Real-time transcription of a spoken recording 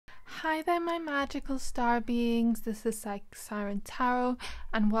Hi there my magical star beings, this is Psychic Siren Tarot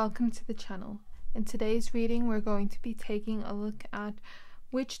and welcome to the channel. In today's reading we're going to be taking a look at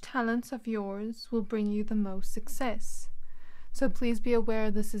which talents of yours will bring you the most success. So please be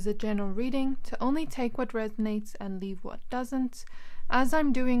aware this is a general reading, to only take what resonates and leave what doesn't. As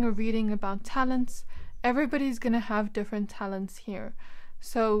I'm doing a reading about talents, everybody's going to have different talents here.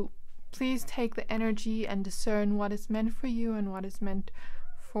 So please take the energy and discern what is meant for you and what is meant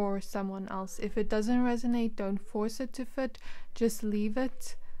for someone else. If it doesn't resonate, don't force it to fit, just leave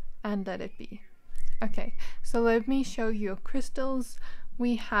it and let it be. Okay, so let me show you your crystals.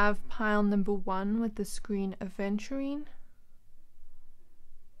 We have pile number 1 with the screen Aventurine.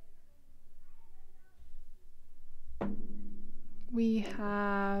 We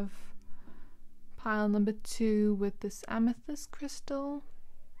have pile number 2 with this Amethyst crystal.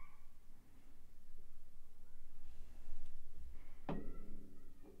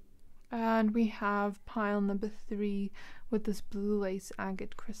 And we have pile number 3 with this blue lace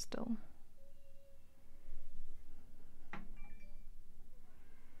agate crystal.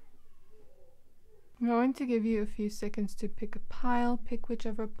 I'm going to give you a few seconds to pick a pile. Pick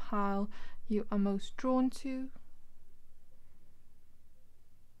whichever pile you are most drawn to.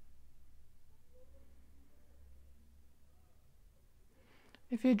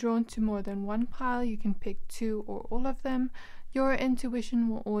 If you're drawn to more than one pile, you can pick 2 or all of them. Your intuition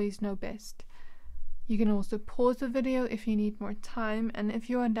will always know best. You can also pause the video if you need more time, and if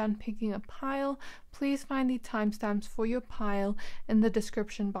you are done picking a pile, please find the timestamps for your pile in the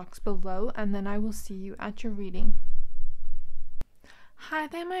description box below, and then I will see you at your reading. Hi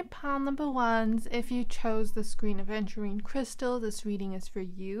there my pile number 1s. If you chose the screen Aventurine crystal, this reading is for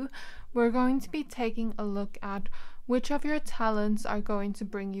you. We're going to be taking a look at which of your talents are going to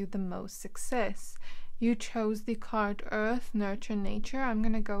bring you the most success. You chose the card Earth, Nurture, Nature. I'm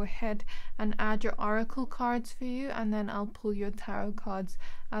going to go ahead and add your oracle cards for you, and then I'll pull your tarot cards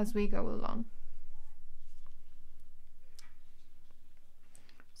as we go along.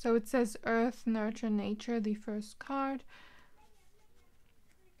 So it says Earth, Nurture, Nature, the first card.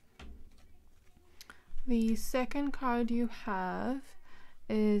 The second card you have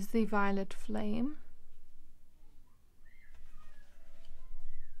is the Violet Flame.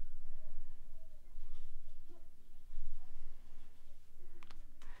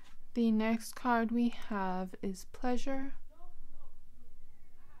 The next card we have is Pleasure.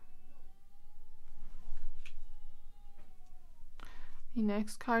 The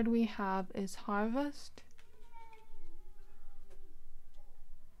next card we have is Harvest.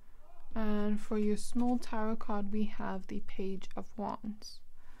 And for your small tarot card we have the Page of Wands.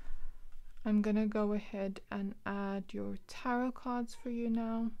 I'm gonna go ahead and add your tarot cards for you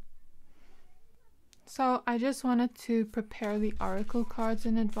now. So I just wanted to prepare the oracle cards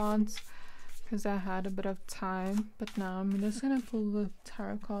in advance because I had a bit of time, but now I'm just gonna pull the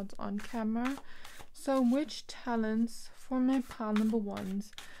tarot cards on camera. So which talents for my pile number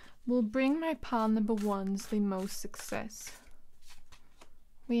 1s will bring my pile number 1s the most success?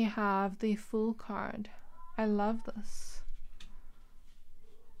 We have the Fool card. I love this.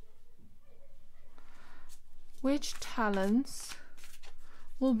 Which talents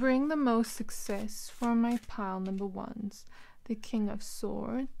will bring the most success for my pile number 1s? The King of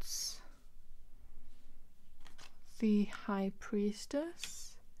Swords, the High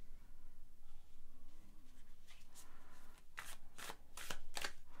Priestess,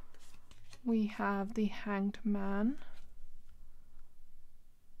 we have the Hanged Man.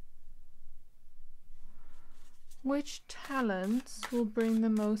 Which talents will bring the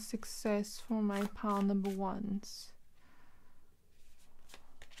most success for my pile number 1s?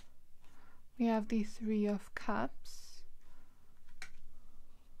 We have the Three of Cups,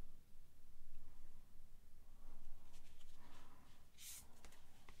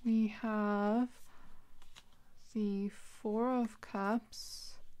 we have the Four of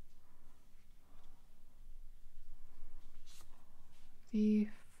Cups, the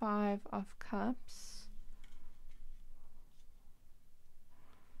Five of Cups,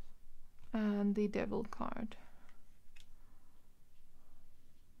 and the Devil card.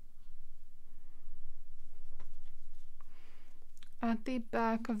 At the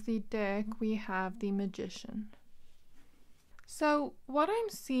back of the deck we have the Magician. So what I'm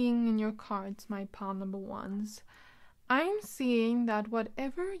seeing in your cards, my pile number 1s, I'm seeing that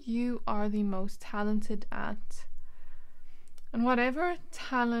whatever you are the most talented at, and whatever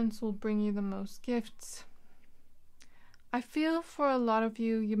talents will bring you the most gifts, I feel for a lot of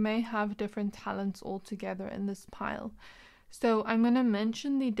you, you may have different talents altogether in this pile. So I'm going to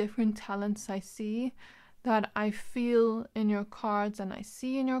mention the different talents I see. that I feel in your cards and I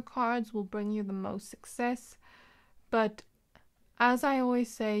see in your cards will bring you the most success. But as I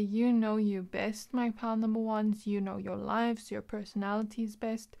always say, you know you best, my pal number ones. You know your lives, your personalities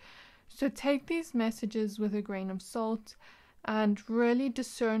best. So take these messages with a grain of salt and really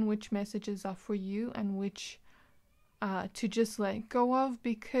discern which messages are for you and which to just let go of,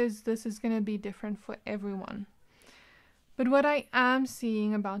 because this is going to be different for everyone. But what I am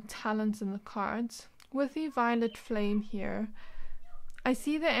seeing about talents in the cards, with the violet flame here, I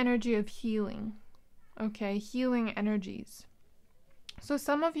see the energy of healing. Okay, healing energies. So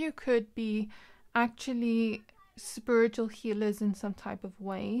some of you could be actually spiritual healers in some type of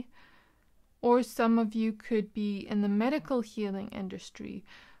way, or some of you could be in the medical healing industry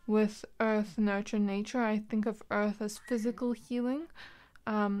with earth, nurture, nature. I think of earth as physical healing,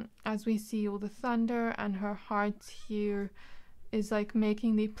 as we see all the thunder, and her heart here is like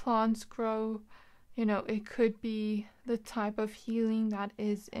making the plants grow. You know, it could be the type of healing that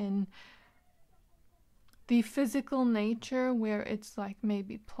is in the physical nature, where it's like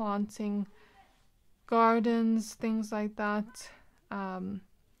maybe planting gardens, things like that,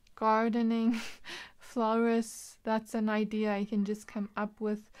 gardening, florists. That's an idea I can just come up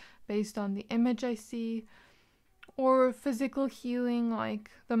with based on the image I see. Or physical healing,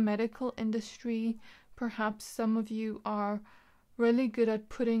 like the medical industry. Perhaps some of you are really good at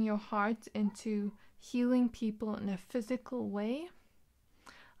putting your heart into healing people in a physical way.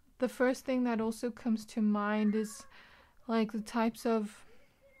 The first thing that also comes to mind is like the types of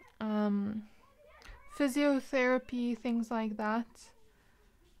physiotherapy, things like that.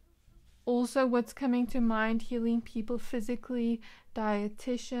 Also, what's coming to mind, healing people physically,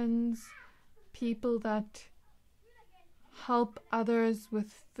 dietitians, people that help others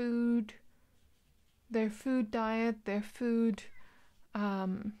with food, their food diet, their food,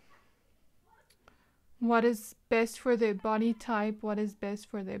 what is best for their body type, what is best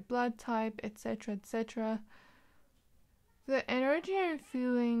for their blood type, etc., etc. The energy I'm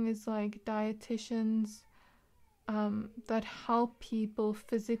feeling is like dietitians that help people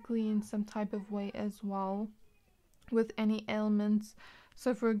physically in some type of way as well with any ailments.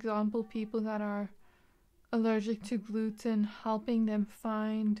 So for example, people that are allergic to gluten, helping them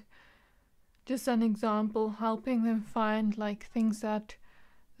find, just an example, helping them find like things that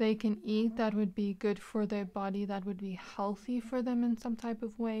they can eat that would be good for their body, that would be healthy for them in some type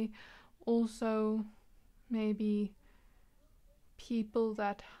of way. Also, maybe people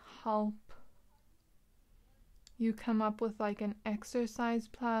that help you come up with like an exercise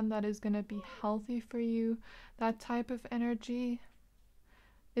plan that is going to be healthy for you. That type of energy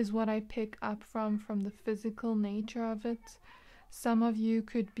is what I pick up from the physical nature of it. Some of you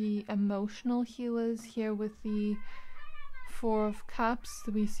could be emotional healers. Here with the Four of Cups,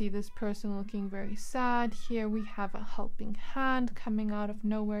 we see this person looking very sad. Here we have a helping hand coming out of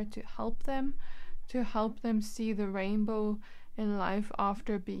nowhere to help them see the rainbow in life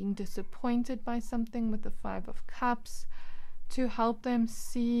after being disappointed by something, with the Five of Cups, to help them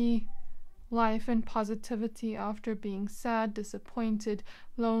see life in positivity after being sad, disappointed,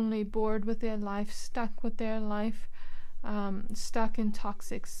 lonely, bored with their life, stuck with their life, stuck in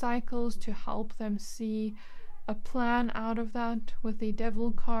toxic cycles, to help them see a plan out of that. With the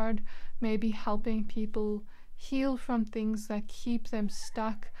Devil card, maybe helping people heal from things that keep them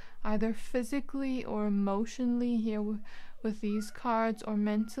stuck, either physically or emotionally, here with these cards, or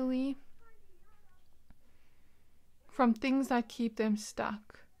mentally, from things that keep them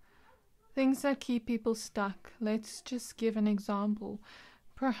stuck, things that keep people stuck. Let's just give an example.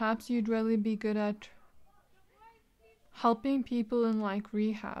 Perhaps you'd really be good at helping people in like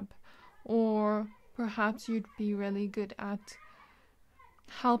rehab, or perhaps you'd be really good at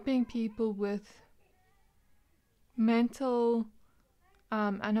helping people with mental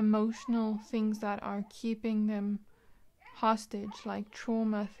and emotional things that are keeping them hostage, like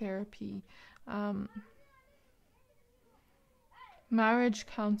trauma therapy, marriage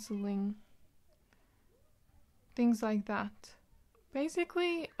counseling, things like that.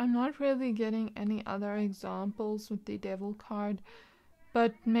 Basically, I'm not really getting any other examples with the Devil card,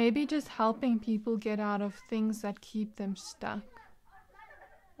 but maybe just helping people get out of things that keep them stuck.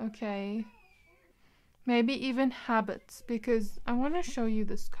 Okay. Maybe even habits, because I want to show you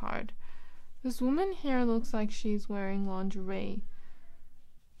this card. This woman here looks like she's wearing lingerie.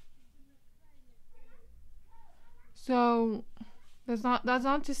 So that's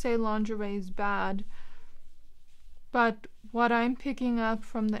not to say lingerie is bad, but what I'm picking up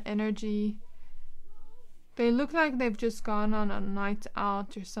from the energy, they look like they've just gone on a night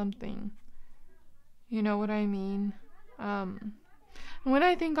out or something. You know what I mean? And when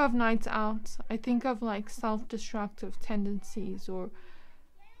I think of nights out, I think of like self-destructive tendencies or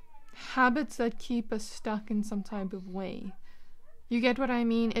habits that keep us stuck in some type of way. You get what I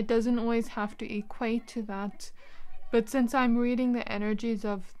mean? It doesn't always have to equate to that. But since I'm reading the energies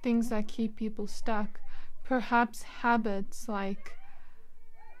of things that keep people stuck, perhaps habits like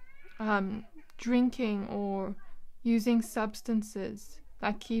drinking or using substances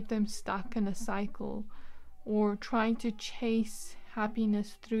that keep them stuck in a cycle, or trying to chase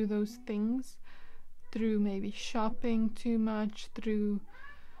happiness through those things, through maybe shopping too much,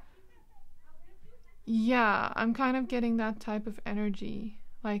 I'm kind of getting that type of energy,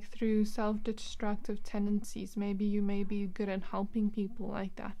 like through self-destructive tendencies. Maybe you may be good at helping people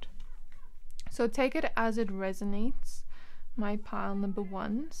like that. So take it as it resonates, my pile number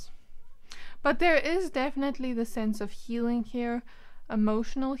ones. But there is definitely the sense of healing here,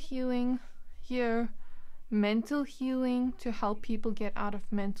 emotional healing here, mental healing to help people get out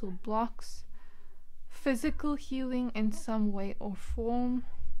of mental blocks, physical healing in some way or form.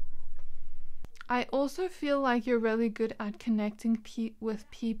 I also feel like you're really good at connecting with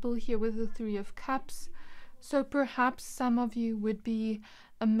people here with the Three of Cups. So perhaps some of you would be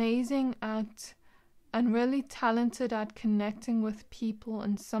amazing at and really talented at connecting with people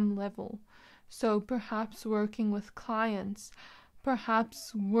on some level. So perhaps working with clients,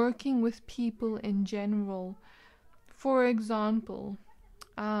 perhaps working with people in general. For example,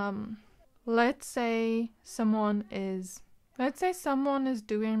 let's say someone is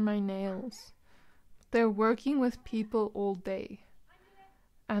doing my nails. They're working with people all day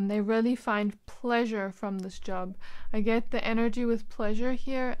and they really find pleasure from this job. I get the energy with pleasure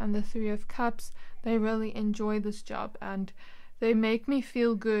here, and the Three of Cups, they really enjoy this job and they make me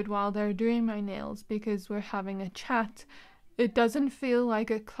feel good while they're doing my nails because we're having a chat. It doesn't feel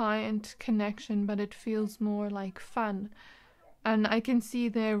like a client connection, but it feels more like fun. And I can see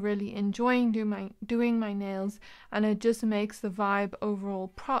they're really enjoying doing my nails, and it just makes the vibe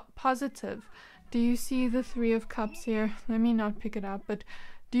overall positive. Do you see the Three of Cups here? Let me not pick it up, but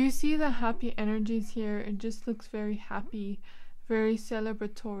do you see the happy energies here? It just looks very happy, very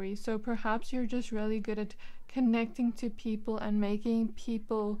celebratory. So perhaps you're just really good at connecting to people and making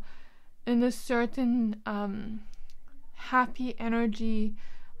people in a certain happy energy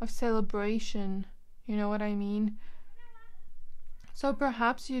of celebration. You know what I mean? So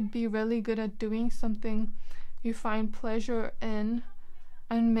perhaps you'd be really good at doing something you find pleasure in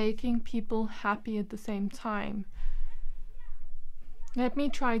and making people happy at the same time. Let me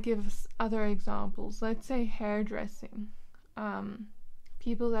try give us other examples. Let's say hairdressing.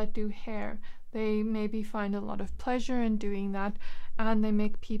 People that do hair, they maybe find a lot of pleasure in doing that, and they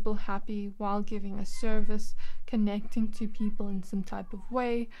make people happy while giving a service, connecting to people in some type of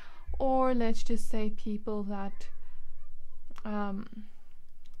way. Or let's just say people that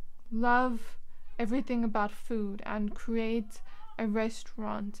love everything about food and create a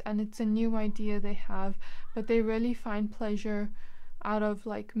restaurant, and it's a new idea they have, but they really find pleasure out of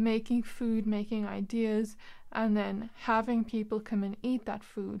like making food, making ideas, and then having people come and eat that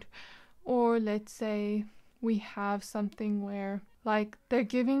food. Or let's say we have something where like they're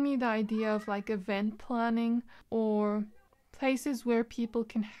giving me the idea of like event planning or places where people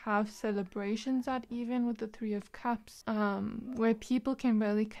can have celebrations at, even with the Three of Cups, where people can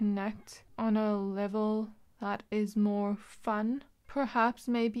really connect on a level that is more fun. Perhaps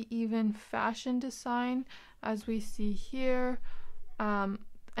maybe even fashion design, as we see here.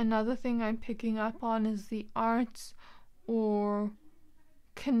 Another thing I'm picking up on is the arts, or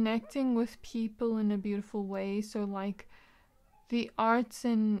connecting with people in a beautiful way. So like the arts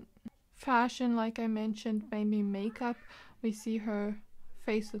in fashion, like I mentioned, maybe makeup. We see her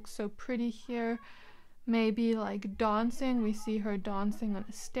face looks so pretty here. Maybe like dancing, we see her dancing on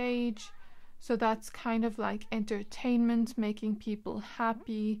a stage. So that's kind of like entertainment, making people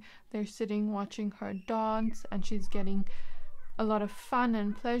happy. They're sitting watching her dance and she's getting a lot of fun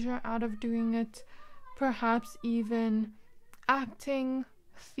and pleasure out of doing it. Perhaps even acting,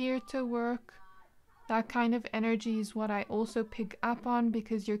 theater work. That kind of energy is what I also pick up on,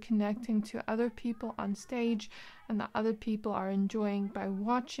 because you're connecting to other people on stage and the other people are enjoying by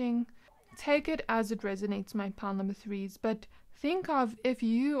watching. Take it as it resonates, my pile number threes, but think of if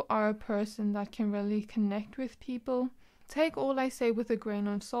you are a person that can really connect with people. Take all I say with a grain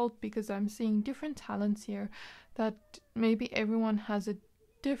of salt, because I'm seeing different talents here that maybe everyone has a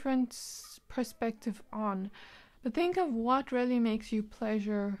different perspective on. But think of what really makes you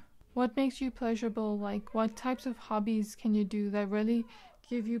pleasure. What makes you pleasurable? Like, what types of hobbies can you do that really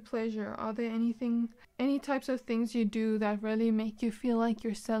give you pleasure? Are there any types of things you do that really make you feel like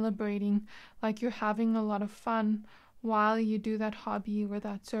you're celebrating, like you're having a lot of fun, while you do that hobby or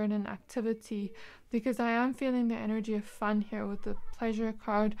that certain activity, because I am feeling the energy of fun here with the pleasure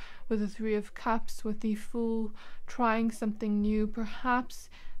card, with the Three of Cups, with the Fool, trying something new. Perhaps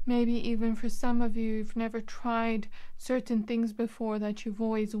maybe even for some of you, you've never tried certain things before that you've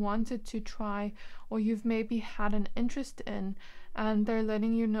always wanted to try, or you've maybe had an interest in, and they're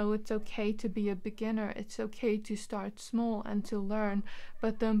letting you know it's okay to be a beginner, it's okay to start small and to learn,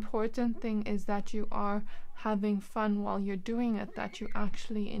 but the important thing is that you are having fun while you're doing it, that you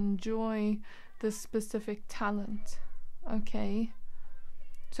actually enjoy this specific talent. Okay,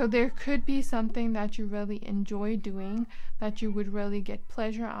 so there could be something that you really enjoy doing, that you would really get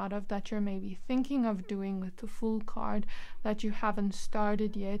pleasure out of, that you're maybe thinking of doing with the Fool card, that you haven't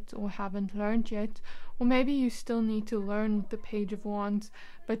started yet or haven't learned yet, or maybe you still need to learn with the Page of Wands,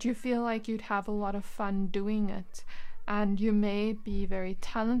 but you feel like you'd have a lot of fun doing it, and you may be very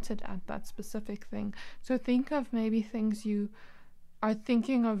talented at that specific thing. So think of maybe things you are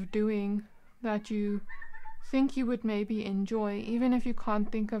thinking of doing that you think you would maybe enjoy, even if you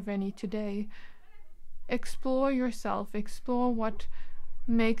can't think of any today. Explore yourself, explore what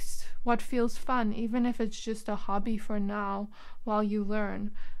feels fun, even if it's just a hobby for now while you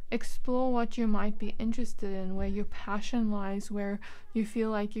learn. Explore what you might be interested in, where your passion lies, where you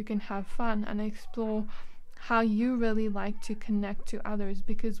feel like you can have fun, and explore how you really like to connect to others,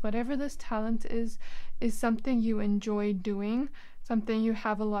 because whatever this talent is something you enjoy doing, something you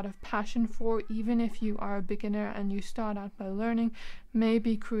have a lot of passion for, even if you are a beginner and you start out by learning.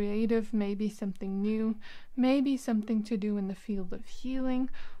 Maybe creative, maybe something new, maybe something to do in the field of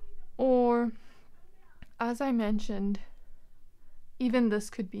healing, or, as I mentioned, even this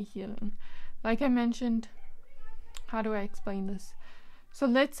could be healing. Like I mentioned, how do I explain this? So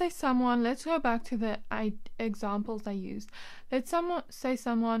let's go back to the examples I used. Let's say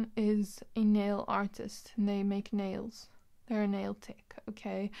someone is a nail artist and they make nails. They're a nail tech,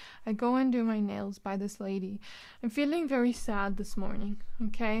 okay? I go and do my nails by this lady. I'm feeling very sad this morning,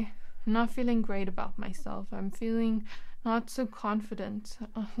 okay? I'm not feeling great about myself. I'm feeling not so confident.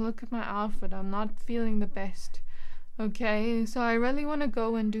 Look at my outfit. I'm not feeling the best, okay? So I really want to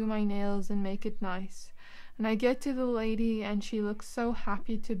go and do my nails and make it nice. And I get to the lady and she looks so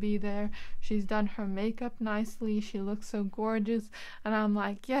happy to be there. She's done her makeup nicely. She looks so gorgeous. And I'm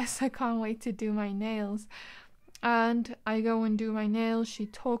like, yes, I can't wait to do my nails. And I go and do my nails. She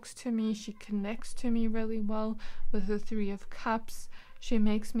talks to me. She connects to me really well with the Three of Cups. She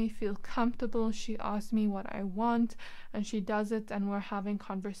makes me feel comfortable. She asks me what I want, and she does it. And we're having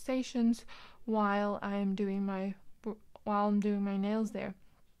conversations while I'm doing my nails there.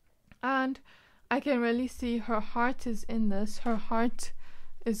 And I can really see her heart is in this. Her heart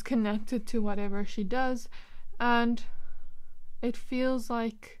is connected to whatever she does, and it feels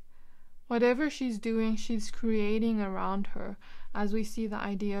like whatever she's doing, she's creating around her, as we see the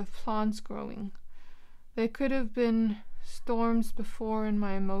idea of plants growing. There could have been storms before in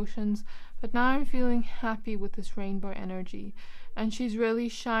my emotions, but now I'm feeling happy with this rainbow energy, and she's really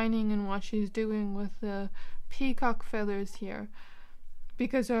shining in what she's doing with the peacock feathers here,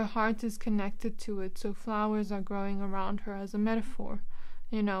 because her heart is connected to it. So flowers are growing around her as a metaphor.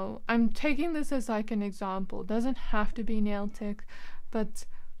 You know, I'm taking this as like an example. It doesn't have to be nail tech, but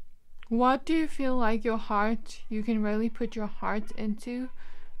what do you feel like you can really put your heart into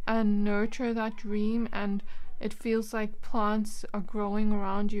and nurture that dream, and it feels like plants are growing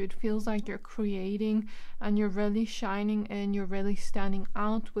around you. It feels like you're creating and you're really shining and you're really standing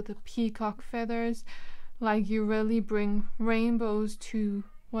out with the peacock feathers. Like you really bring rainbows to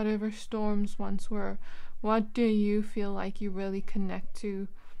whatever storms once were. What do you feel like you really connect to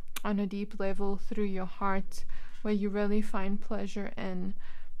on a deep level through your heart, where you really find pleasure in?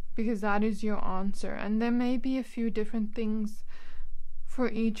 Because that is your answer. And there may be a few different things for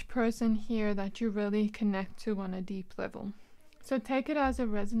each person here that you really connect to on a deep level. So take it as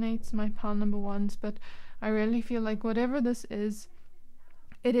it resonates, my pile number ones, but I really feel like whatever this is,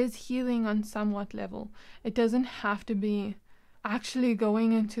 it is healing on somewhat level. It doesn't have to be actually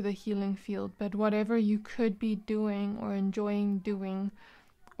going into the healing field, but whatever you could be doing or enjoying doing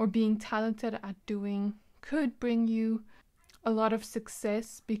or being talented at doing could bring you a lot of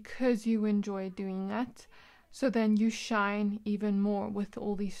success because you enjoy doing that. So then you shine even more with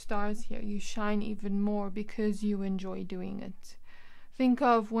all these stars here. You shine even more because you enjoy doing it. Think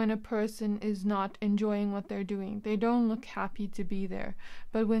of when a person is not enjoying what they're doing. They don't look happy to be there.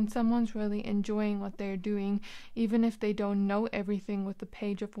 But when someone's really enjoying what they're doing, even if they don't know everything with the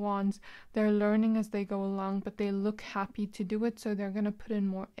Page of Wands, they're learning as they go along, but they look happy to do it, so they're going to put in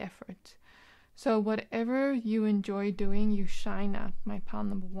more effort. So whatever you enjoy doing, you shine at, my pile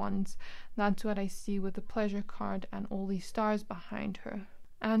number ones. That's what I see with the pleasure card and all these stars behind her.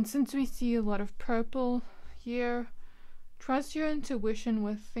 And since we see a lot of purple here, trust your intuition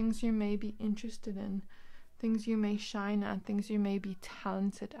with things you may be interested in, things you may shine at, things you may be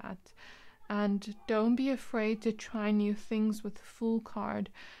talented at. And don't be afraid to try new things with the Fool card,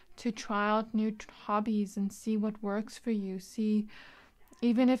 to try out new hobbies and see what works for you. See,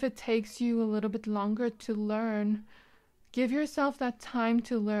 even if it takes you a little bit longer to learn, give yourself that time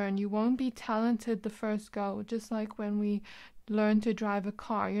to learn. You won't be talented the first go, just like when we learn to drive a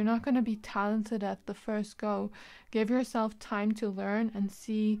car. You're not going to be talented at the first go. Give yourself time to learn and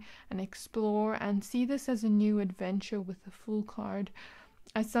see and explore, and see this as a new adventure with the Fool card,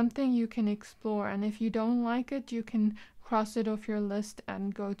 as something you can explore. And if you don't like it, you can cross it off your list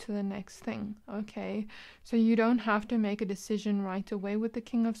and go to the next thing. Okay, so you don't have to make a decision right away with the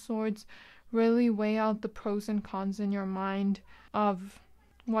King of Swords. Really weigh out the pros and cons in your mind of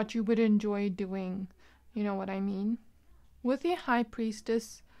what you would enjoy doing. You know what I mean? With the High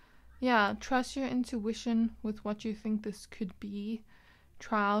Priestess, yeah, trust your intuition with what you think this could be.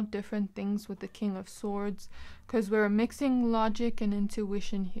 Try out different things with the King of Swords, because we're mixing logic and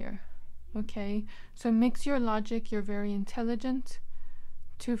intuition here. Okay, so mix your logic. You're very intelligent,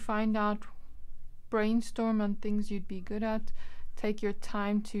 to find out, brainstorm on things you'd be good at. Take your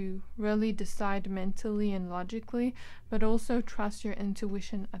time to really decide mentally and logically, but also trust your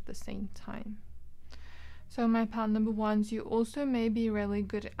intuition at the same time. So my pile number ones, you also may be really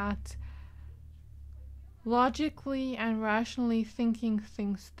good at logically and rationally thinking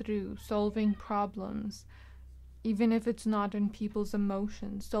things through, solving problems, even if it's not in people's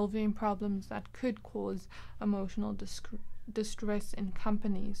emotions, solving problems that could cause emotional distress in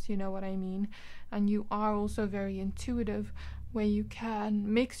companies, you know what I mean? And you are also very intuitive, where you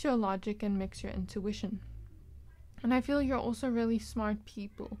can mix your logic and mix your intuition. And I feel you're also really smart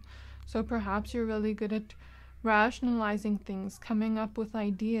people, so perhaps you're really good at rationalizing things, coming up with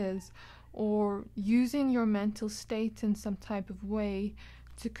ideas, or using your mental state in some type of way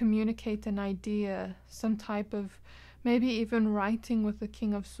to communicate an idea, some type of, maybe even writing with the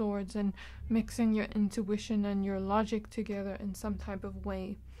King of Swords and mixing your intuition and your logic together in some type of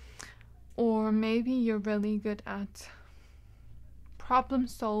way. Or maybe you're really good at problem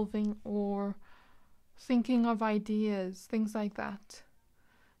solving or thinking of ideas, things like that.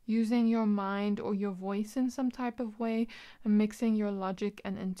 Using your mind or your voice in some type of way and mixing your logic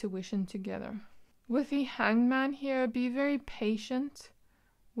and intuition together. With the Hangman here, be very patient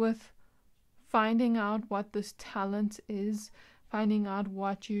with finding out what this talent is, finding out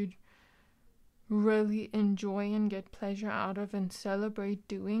what you'd really enjoy and get pleasure out of and celebrate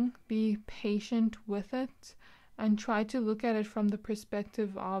doing. Be patient with it and try to look at it from the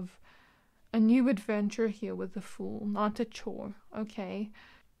perspective of a new adventure here with the Fool, not a chore, okay?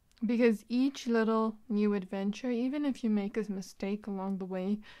 Because each little new adventure, even if you make a mistake along the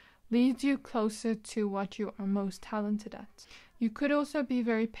way, leads you closer to what you are most talented at. You could also be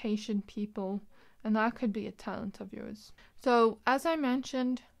very patient people, and that could be a talent of yours. So, as I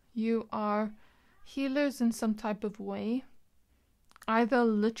mentioned, you are healers in some type of way, either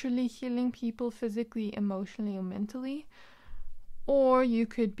literally healing people physically, emotionally, or mentally, or you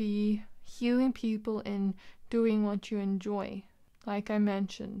could be healing people in doing what you enjoy. Like I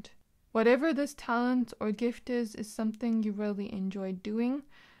mentioned, whatever this talent or gift is something you really enjoy doing,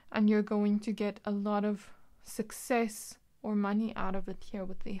 and you're going to get a lot of success or money out of it here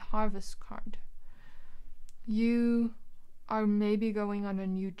with the Harvest card. You are maybe going on a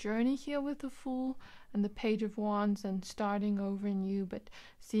new journey here with the Fool and the Page of Wands and starting over new, but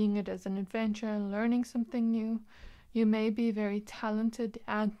seeing it as an adventure and learning something new. You may be very talented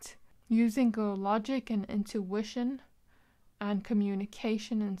at using your logic and intuition and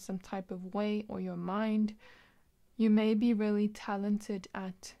communication in some type of way, or your mind. You may be really talented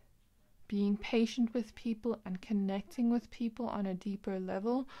at being patient with people and connecting with people on a deeper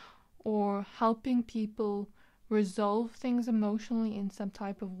level, or helping people resolve things emotionally in some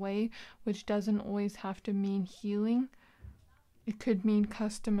type of way, which doesn't always have to mean healing. It could mean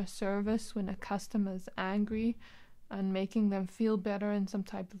customer service when a customer is angry, and making them feel better in some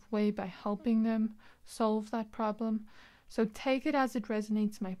type of way by helping them solve that problem. So take it as it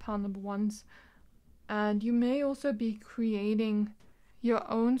resonates, my pile number ones. And you may also be creating your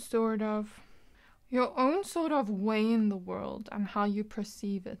own sort of way in the world and how you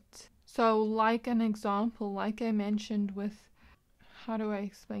perceive it. So like an example, like I mentioned with, how do I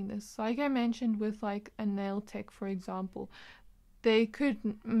explain this? Like I mentioned with like a nail tech, for example, they could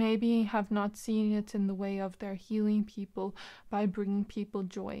maybe have not seen it in the way of their healing people by bringing people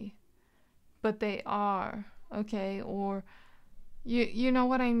joy. but they are, okay? Or you know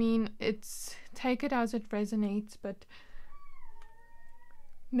what I mean? It's, take it as it resonates, but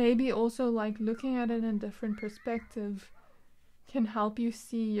maybe also like looking at it in a different perspective can help you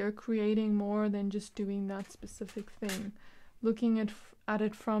see you're creating more than just doing that specific thing. Looking at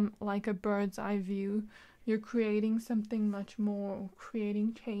it from like a bird's eye view, you're creating something much more,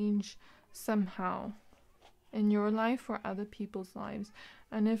 creating change somehow in your life or other people's lives.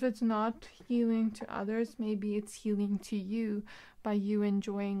 And if it's not healing to others, maybe it's healing to you by you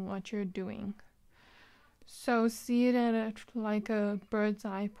enjoying what you're doing. So see it at like a bird's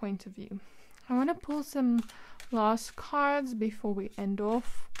eye point of view. I want to pull some last cards before we end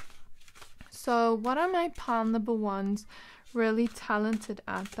off. So what are my pile number ones really talented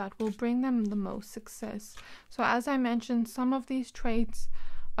at that will bring them the most success? So as I mentioned, some of these traits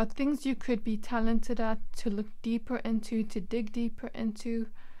are things you could be talented at, to look deeper into, to dig deeper into,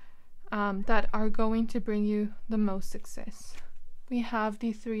 that are going to bring you the most success. We have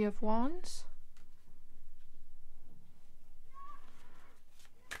the Three of Wands.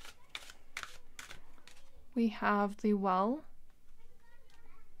 We have the Well.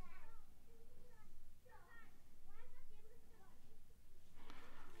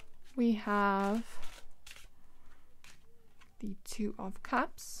 We have the Two of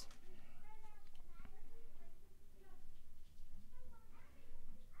Cups.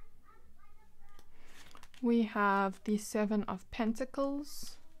 We have the Seven of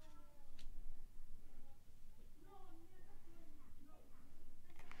Pentacles.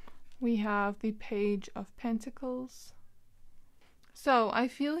 We have the Page of Pentacles. So I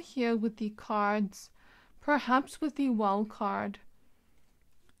feel here with the cards, perhaps with the Well card,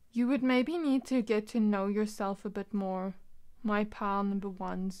 you would maybe need to get to know yourself a bit more, my pile number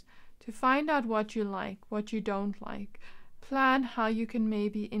ones, to find out what you like, what you don't like. Plan how you can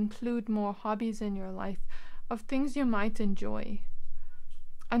maybe include more hobbies in your life of things you might enjoy.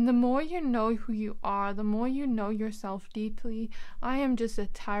 And the more you know who you are, the more you know yourself deeply. I am just a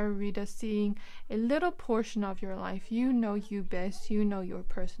tarot reader seeing a little portion of your life. You know you best, you know your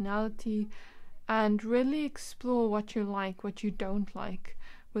personality, and really explore what you like, what you don't like,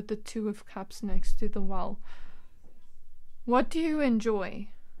 with the Two of Cups next to the Well. What do you enjoy?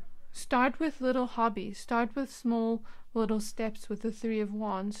 Start with little hobbies. Start with small little steps with the Three of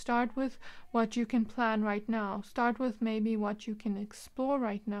Wands. Start with what you can plan right now. Start with maybe what you can explore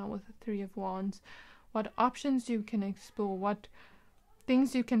right now with the Three of Wands. What options you can explore. What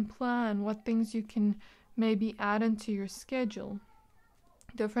things you can plan. What things you can maybe add into your schedule.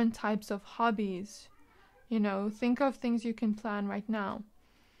 Different types of hobbies. You know, think of things you can plan right now.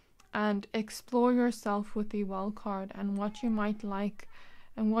 And explore yourself with the Well card and what you might like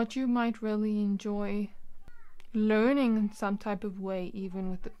and what you might really enjoy learning in some type of way, even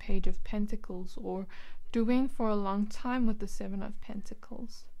with the Page of Pentacles, or doing for a long time with the Seven of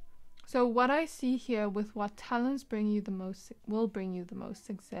Pentacles. So what I see here with what talents bring you the most, will bring you the most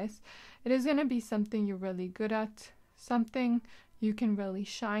success, it is going to be something you're really good at, something you can really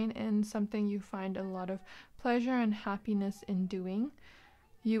shine in, something you find a lot of pleasure and happiness in doing.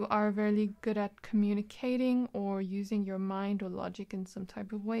 You are really good at communicating or using your mind or logic in some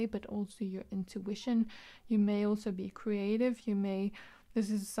type of way, but also your intuition. You may also be creative.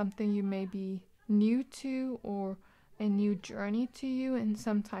 This is something you may be new to, or a new journey to you in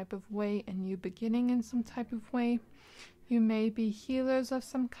some type of way, a new beginning in some type of way. You may be healers of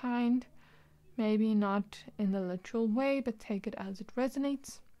some kind, maybe not in the literal way, but take it as it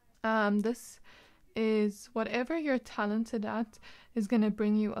resonates. This is whatever you're talented at is going to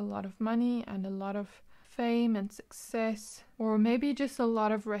bring you a lot of money and a lot of fame and success, or maybe just a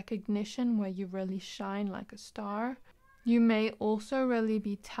lot of recognition where you really shine like a star. You may also really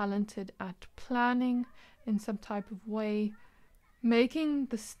be talented at planning in some type of way, making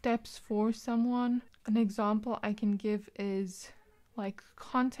the steps for someone. An example I can give is like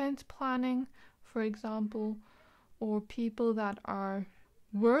content planning, for example, or people that are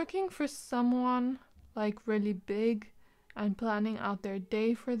working for someone like really big and planning out their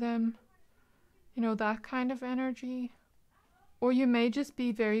day for them, you know, that kind of energy. Or you may just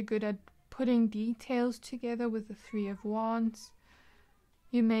be very good at putting details together with the Three of Wands.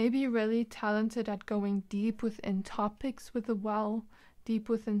 You may be really talented at going deep within topics with the Well, deep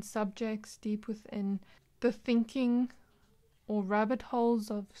within subjects, deep within the thinking or rabbit holes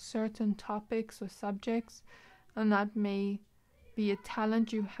of certain topics or subjects, and that may be a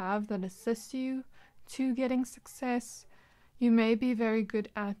talent you have that assists you to getting success. You may be very good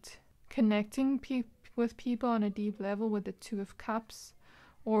at connecting with people on a deep level with the Two of Cups,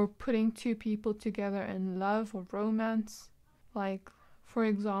 or putting two people together in love or romance. Like, for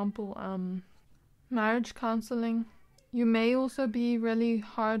example, marriage counseling. You may also be really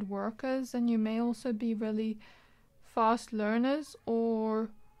hard workers, and you may also be really fast learners, or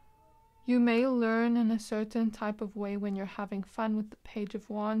you may learn in a certain type of way when you're having fun with the Page of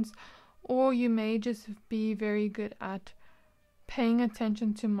Wands, or you may just be very good at paying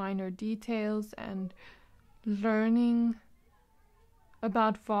attention to minor details and learning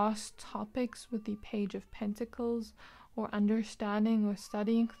about vast topics with the Page of Pentacles, or understanding or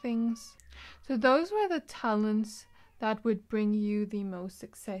studying things. So those were the talents that would bring you the most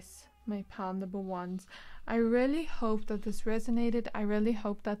success, my pile number ones. I really hope that this resonated. I really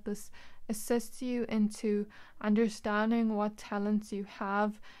hope that this assists you into understanding what talents you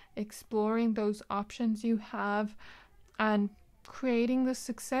have, exploring those options you have, and creating the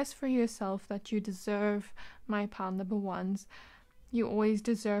success for yourself that you deserve, my pile number ones. You always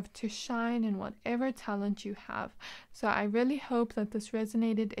deserve to shine in whatever talent you have. So I really hope that this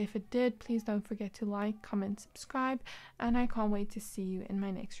resonated. If it did, please don't forget to like, comment, subscribe, and I can't wait to see you in my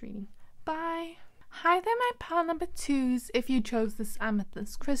next reading. Bye! Hi there, my pile number twos. If you chose this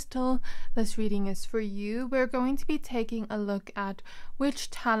amethyst crystal, this reading is for you. We're going to be taking a look at which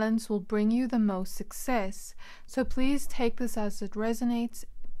talents will bring you the most success. So please take this as it resonates.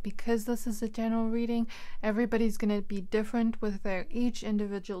 Because this is a general reading, everybody's going to be different with their each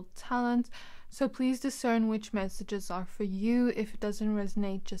individual talent. So please discern which messages are for you. If it doesn't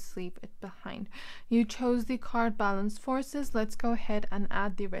resonate, just leave it behind. You chose the card Balance Forces. Let's go ahead and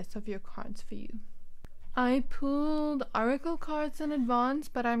add the rest of your cards for you. I pulled Oracle cards in advance,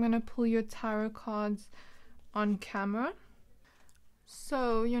 but I'm going to pull your tarot cards on camera.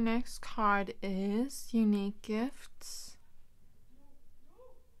 So your next card is Unique Gifts.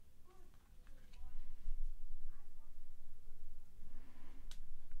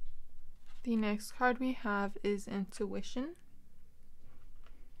 The next card we have is Intuition.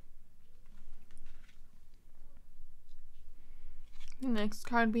 The next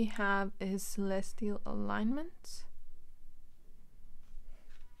card we have is Celestial Alignment.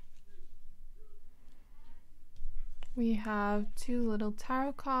 We have two little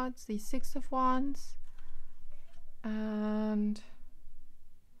tarot cards, the Six of Wands and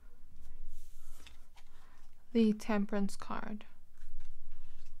the Temperance card.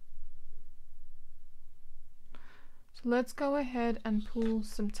 So let's go ahead and pull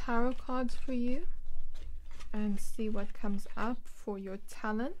some tarot cards for you and see what comes up for your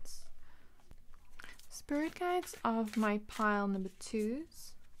talents. Spirit guides of my pile number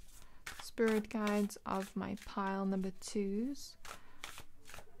twos. Spirit guides of my pile number twos.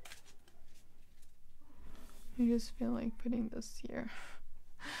 I just feel like putting this here.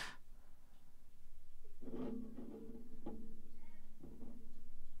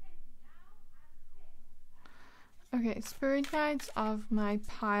 Okay, spirit guides of my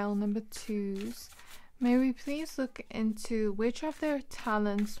pile number twos. May we please look into which of their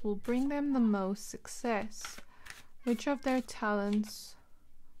talents will bring them the most success? Which of their talents?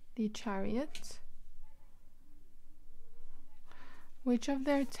 The Chariot. Which of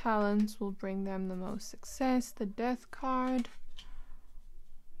their talents will bring them the most success? The Death card.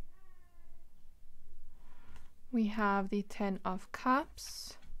 We have the Ten of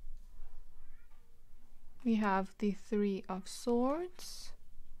Cups. We have the Three of Swords.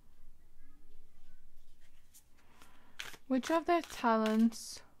 Which of their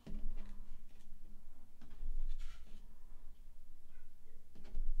talents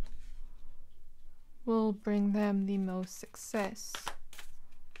will bring them the most success?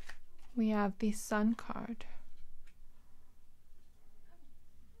 We have the Sun card.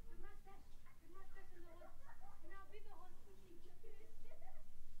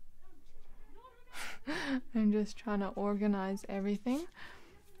 I'm just trying to organize everything.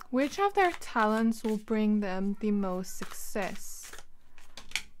 Which of their talents will bring them the most success?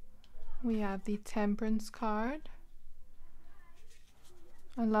 We have the Temperance card.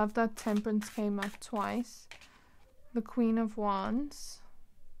 I love that Temperance came up twice. The Queen of Wands.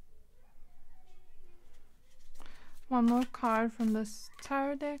 One more card from this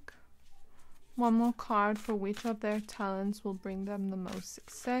tarot deck. One more card for which of their talents will bring them the most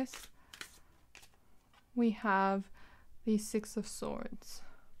success. We have the Six of Swords.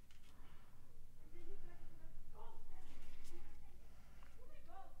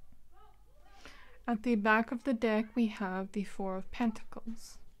 At the back of the deck, we have the Four of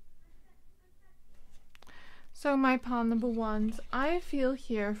Pentacles. So my pile number ones, I feel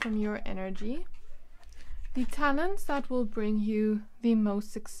here from your energy, the talents that will bring you the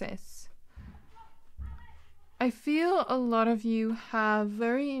most success. I feel a lot of you have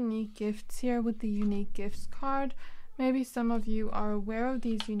very unique gifts here with the Unique Gifts card. Maybe some of you are aware of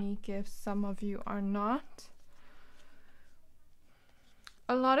these unique gifts, some of you are not.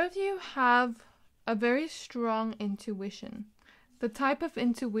 A lot of you have a very strong intuition. The type of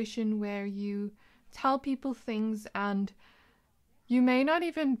intuition where you tell people things and you may not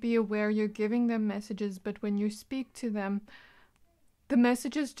even be aware you're giving them messages, but when you speak to them, the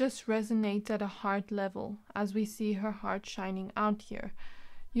messages just resonate at a heart level, as we see her heart shining out here.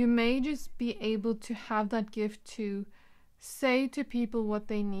 You may just be able to have that gift to say to people what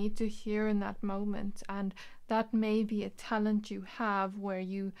they need to hear in that moment, and that may be a talent you have where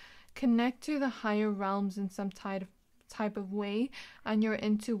you connect to the higher realms in some type of way, and your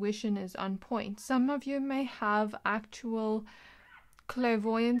intuition is on point. Some of you may have actual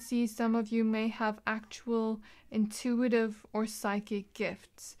clairvoyancy, some of you may have actual intuitive or psychic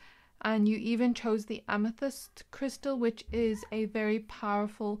gifts, and you even chose the amethyst crystal, which is a very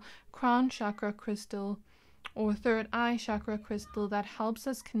powerful crown chakra crystal or third eye chakra crystal that helps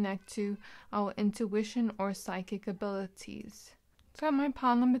us connect to our intuition or psychic abilities. So my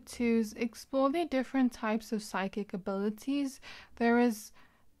pile number 2 is explore the different types of psychic abilities. There is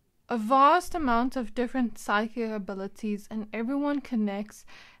a vast amount of different psychic abilities, and everyone connects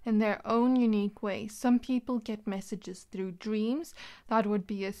in their own unique way. Some people get messages through dreams. That would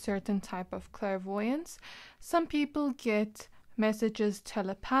be a certain type of clairvoyance. Some people get messages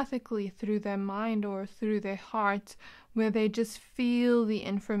telepathically through their mind or through their heart, where they just feel the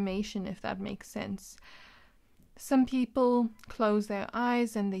information, if that makes sense. Some people close their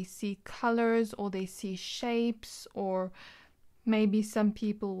eyes and they see colors, or they see shapes, or maybe some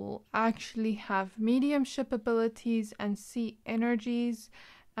people will actually have mediumship abilities and see energies.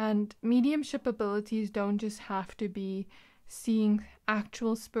 And mediumship abilities don't just have to be seeing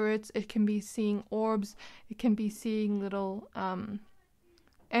actual spirits. It can be seeing orbs. It can be seeing little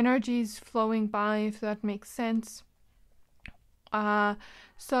energies flowing by, if that makes sense.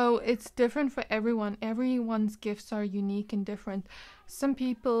 So it's different for everyone. Everyone's gifts are unique and different. Some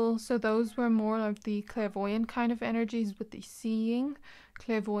people, so those were more of the clairvoyant kind of energies with the seeing.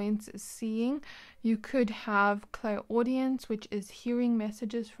 Clairvoyance is seeing. You could have clairaudience, which is hearing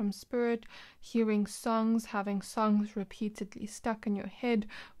messages from spirit, hearing songs, having songs repeatedly stuck in your head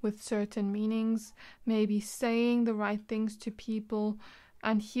with certain meanings, maybe saying the right things to people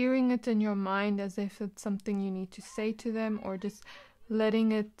and hearing it in your mind as if it's something you need to say to them, or just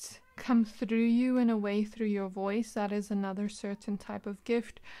letting it come through you in a way through your voice. That is another certain type of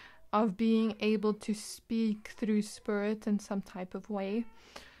gift of being able to speak through spirit in some type of way.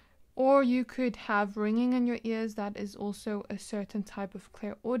 Or you could have ringing in your ears. That is also a certain type of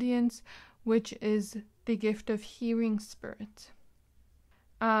clairaudience, which is the gift of hearing spirit.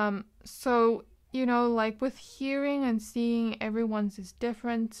 So you know, like with hearing and seeing, everyone's is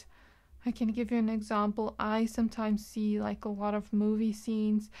different. I can give you an example. I sometimes see like a lot of movie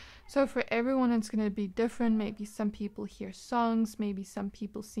scenes. So for everyone, it's going to be different. Maybe some people hear songs. Maybe some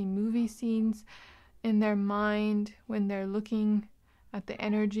people see movie scenes in their mind when they're looking at the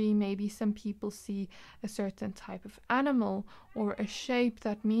energy. Maybe some people see a certain type of animal or a shape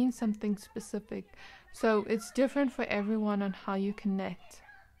that means something specific. So it's different for everyone on how you connect.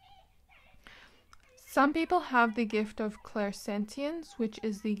 Some people have the gift of clairsentience, which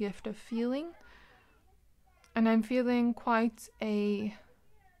is the gift of feeling. And I'm feeling quite a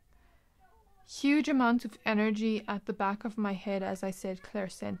huge amount of energy at the back of my head as I said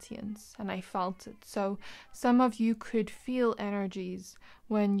clairsentience, and I felt it. So some of you could feel energies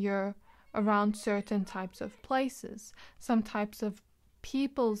when you're around certain types of places, some types of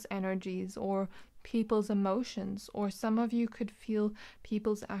people's energies or people's emotions, or some of you could feel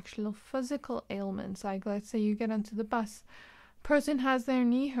people's actual physical ailments. Like let's say you get onto the bus, person has their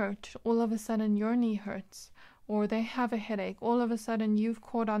knee hurt, all of a sudden your knee hurts, or they have a headache, all of a sudden you've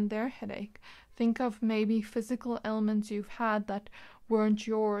caught on their headache. Think of maybe physical ailments you've had that weren't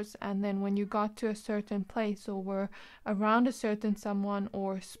yours, and then when you got to a certain place or were around a certain someone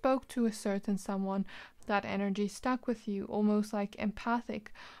or spoke to a certain someone, that energy stuck with you, almost like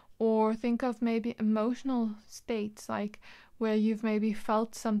empathic. Or think of maybe emotional states, like where you've maybe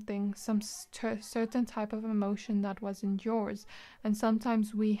felt something, some certain type of emotion that wasn't yours. And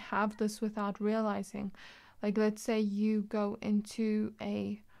sometimes we have this without realizing. Like let's say you go into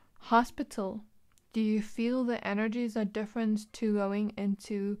a hospital. Do you feel the energies are different to going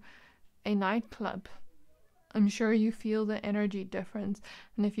into a nightclub? I'm sure you feel the energy difference.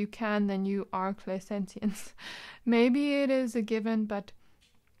 And if you can, then you are clairsentient. Maybe it is a given, but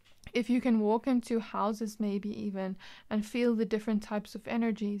if you can walk into houses maybe even and feel the different types of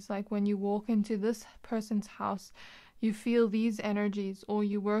energies, like when you walk into this person's house, you feel these energies, or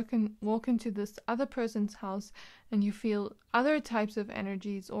you walk into this other person's house and you feel other types of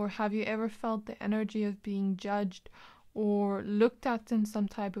energies? Or have you ever felt the energy of being judged or looked at in some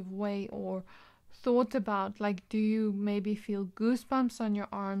type of way, or thought about, like, do you maybe feel goosebumps on your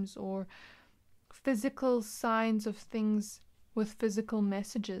arms, or physical signs of things with physical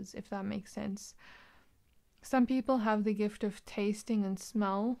messages, if that makes sense? Some people have the gift of tasting and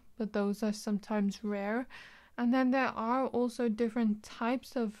smell, but those are sometimes rare. And then there are also different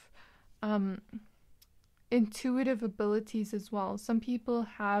types of intuitive abilities as well. Some people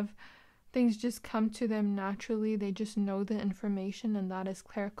have things just come to them naturally. They just know the information, and that is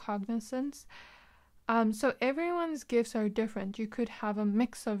claircognizance. So everyone's gifts are different. You could have a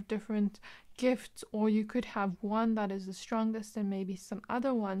mix of different gifts, or you could have one that is the strongest and maybe some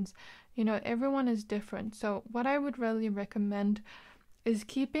other ones. You know, everyone is different. So what I would really recommend is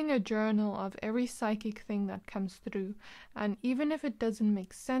keeping a journal of every psychic thing that comes through. And even if it doesn't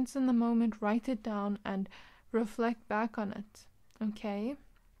make sense in the moment, write it down and reflect back on it. Okay?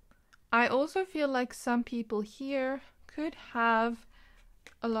 I also feel like some people here could have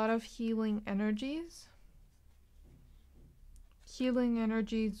a lot of healing energies. Healing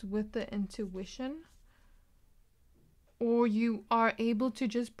energies with the intuition. Or you are able to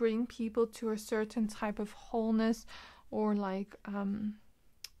just bring people to a certain type of wholeness, or like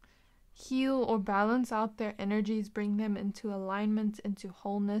heal or balance out their energies, bring them into alignment, into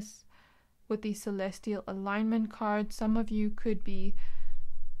wholeness with the celestial alignment card. Some of you could be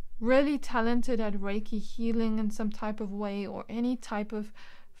really talented at Reiki healing in some type of way, or any type of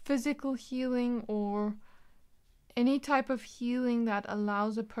physical healing, or any type of healing that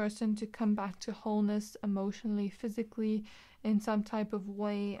allows a person to come back to wholeness emotionally, physically, in some type of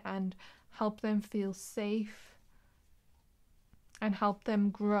way, and help them feel safe and help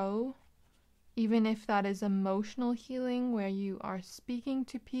them grow. Even if that is emotional healing, where you are speaking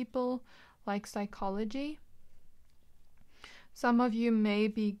to people, like psychology. Some of you may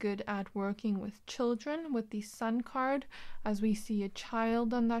be good at working with children with the Sun card, as we see a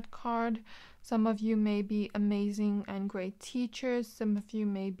child on that card. Some of you may be amazing and great teachers. Some of you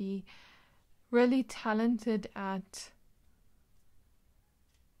may be really talented at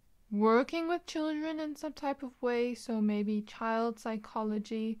working with children in some type of way. So maybe child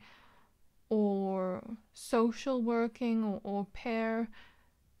psychology, or social working, or pair.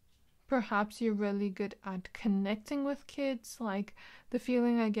 Perhaps you're really good at connecting with kids. Like, the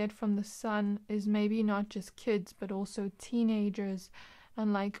feeling I get from the Sun is maybe not just kids, but also teenagers,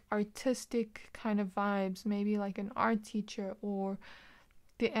 and like artistic kind of vibes, maybe like an art teacher, or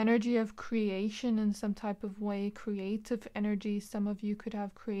the energy of creation in some type of way, creative energy. Some of you could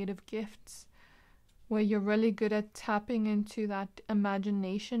have creative gifts where you're really good at tapping into that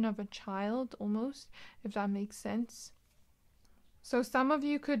imagination of a child, almost, if that makes sense. So some of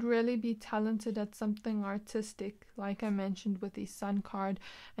you could really be talented at something artistic, like I mentioned with the Sun card,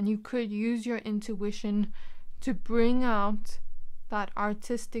 and you could use your intuition to bring out that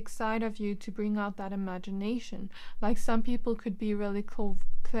artistic side of you, to bring out that imagination. Like, some people could be really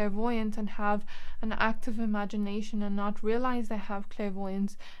clairvoyant and have an active imagination and not realize they have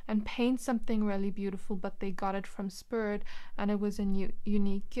clairvoyance, and paint something really beautiful, but they got it from spirit and it was a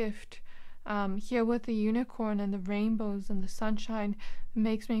unique gift. Here with the unicorn and the rainbows and the sunshine, it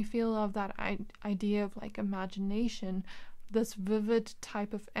makes me feel of that idea of like imagination, this vivid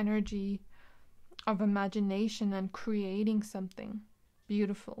type of energy of imagination and creating something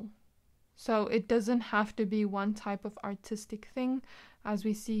beautiful. So it doesn't have to be one type of artistic thing. As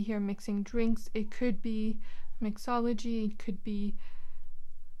we see here, mixing drinks, it could be mixology, it could be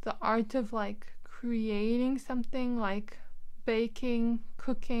the art of like creating something, like baking,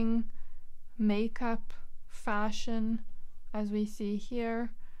 cooking, makeup, fashion, as we see here,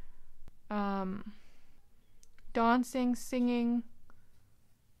 dancing, singing,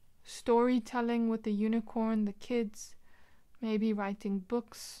 storytelling with the unicorn, the kids, maybe writing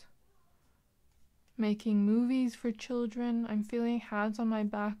books, making movies for children. I'm feeling hands on my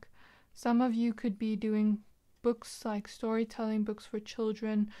back. Some of you could be doing books, like storytelling books for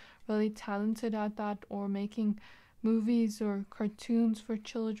children, really talented at that, or making movies or cartoons for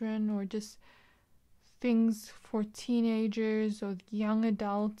children, or just things for teenagers or young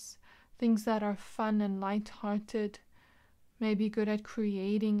adults, things that are fun and light-hearted. Maybe good at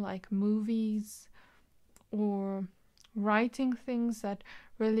creating like movies, or writing things that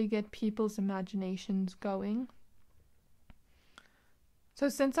really get people's imaginations going. So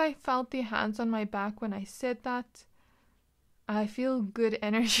since I felt the hands on my back when I said that, I feel good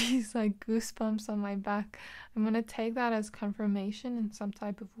energies, like goosebumps on my back. I'm going to take that as confirmation in some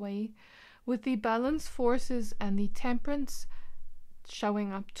type of way. With the balance forces and the temperance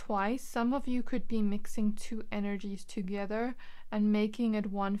showing up twice, some of you could be mixing two energies together and making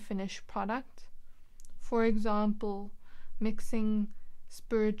it one finished product. For example, mixing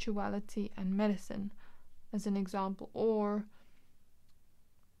spirituality and medicine as an example, or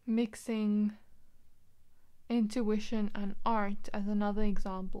mixing intuition and art as another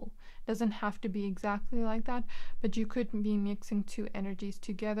example. It doesn't have to be exactly like that, but you could be mixing two energies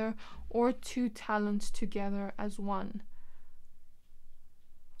together or two talents together as one.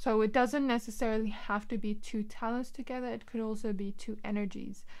 So it doesn't necessarily have to be two talents together. It could also be two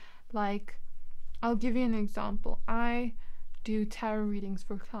energies. Like, I'll give you an example. I do tarot readings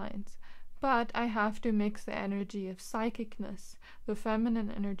for clients, but I have to mix the energy of psychicness, the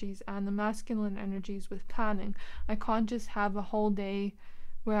feminine energies, and the masculine energies with planning. I can't just have a whole day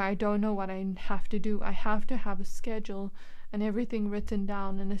where I don't know what I have to do. I have to have a schedule and everything written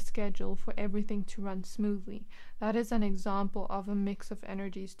down in a schedule for everything to run smoothly. That is an example of a mix of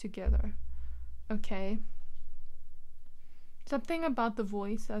energies together. Okay? Something about the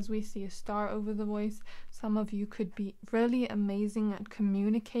voice, as we see a star over the voice. Some of you could be really amazing at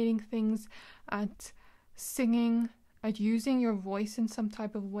communicating things, at singing, at using your voice in some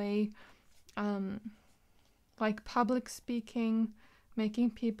type of way, like public speaking, making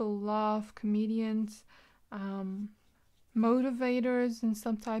people laugh, comedians, motivators in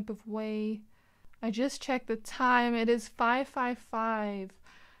some type of way. I just checked the time. It is 5:55.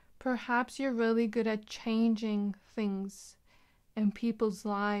 Perhaps you're really good at changing things in people's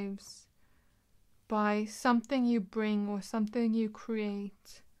lives by something you bring or something you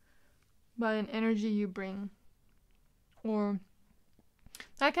create, by an energy you bring, or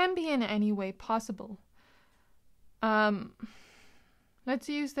that can be in any way possible. Let's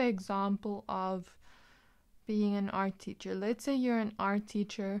use the example of being an art teacher. Let's say you're an art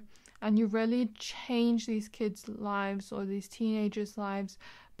teacher and you really change these kids' lives or these teenagers' lives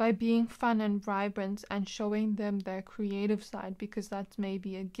by being fun and vibrant and showing them their creative side, because that's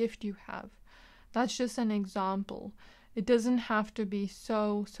maybe a gift you have. That's just an example. It doesn't have to be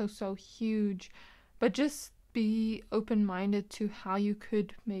so huge, but just be open-minded to how you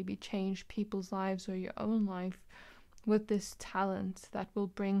could maybe change people's lives or your own life with this talent that will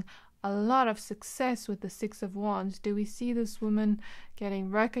bring a lot of success. With the Six of Wands, do we see this woman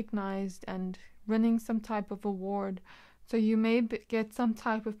getting recognized and winning some type of award? So you may get some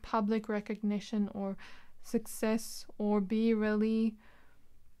type of public recognition or success, or be really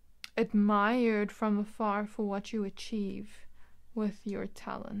admired from afar for what you achieve with your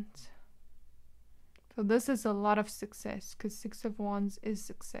talent. So this is a lot of success, because Six of Wands is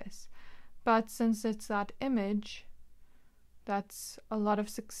success. But since it's that image, that's a lot of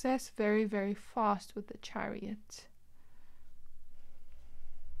success very, very fast with the Chariot.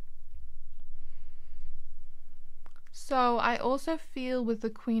 So I also feel with the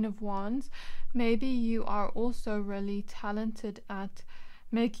Queen of Wands, maybe you are also really talented at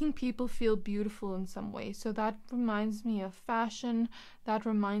making people feel beautiful in some way. So that reminds me of fashion, that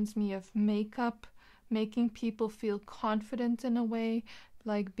reminds me of makeup, making people feel confident in a way,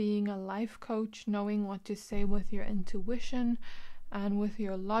 like being a life coach, knowing what to say with your intuition and with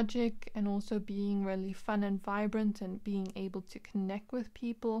your logic, and also being really fun and vibrant and being able to connect with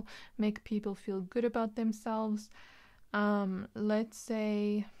people, make people feel good about themselves. Let's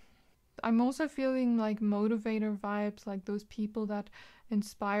say I'm also feeling like motivator vibes, like those people that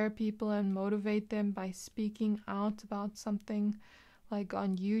inspire people and motivate them by speaking out about something, like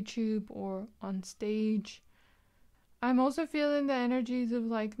on YouTube or on stage. I'm also feeling the energies of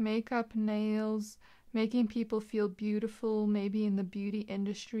like makeup, nails, making people feel beautiful, maybe in the beauty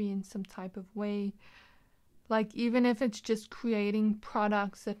industry in some type of way. Like, even if it's just creating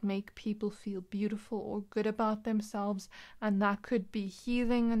products that make people feel beautiful or good about themselves, and that could be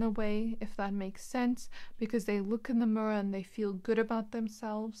healing in a way, if that makes sense, because they look in the mirror and they feel good about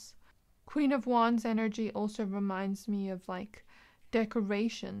themselves. Queen of Wands energy also reminds me of like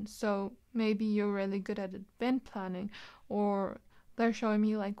decoration. So maybe you're really good at event planning, or they're showing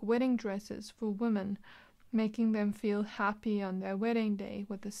me like wedding dresses for women, making them feel happy on their wedding day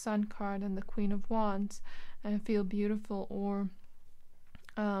with the Sun card and the Queen of Wands, and feel beautiful. Or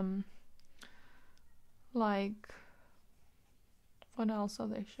like, what else are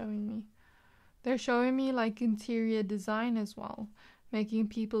they showing me? They're showing me like interior design as well, making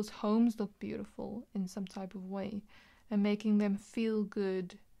people's homes look beautiful in some type of way, and making them feel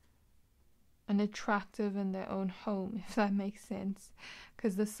good and attractive in their own home, if that makes sense,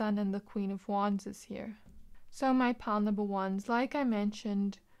 because the Sun and the Queen of Wands is here. So my pile number ones, like I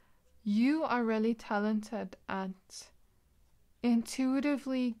mentioned, you are really talented at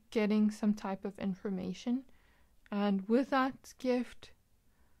intuitively getting some type of information, and with that gift,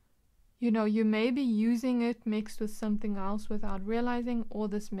 you may be using it mixed with something else without realizing, or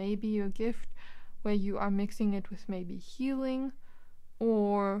this may be your gift where you are mixing it with maybe healing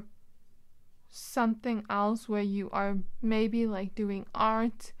or something else, where you are maybe like doing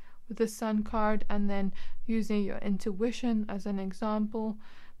art with the Sun card and then using your intuition as an example.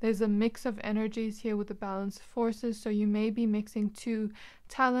 There's a mix of energies here with the balanced forces, so you may be mixing two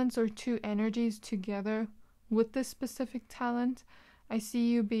talents or two energies together with this specific talent. I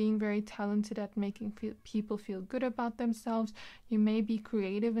see you being very talented at making people feel good about themselves. You may be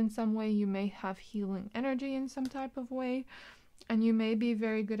creative in some way. You may have healing energy in some type of way. And you may be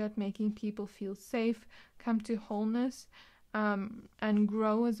very good at making people feel safe, come to wholeness, and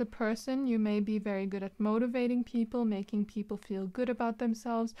grow as a person. You may be very good at motivating people, making people feel good about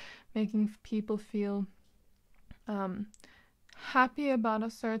themselves, making people feel happy about a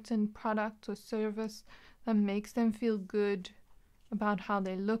certain product or service that makes them feel good about how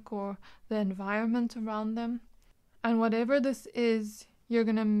they look or the environment around them. And whatever this is, you're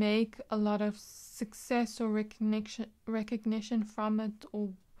going to make a lot of success or recognition from it,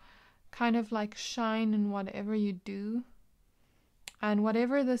 or kind of like shine in whatever you do. And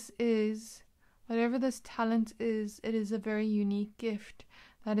whatever this is, whatever this talent is, it is a very unique gift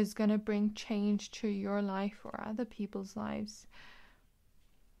that is going to bring change to your life or other people's lives.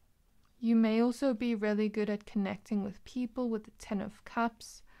 You may also be really good at connecting with people with the 10 of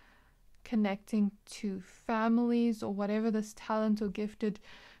Cups, connecting to families, or whatever this talent or gifted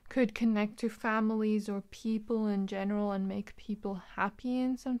could connect to families or people in general and make people happy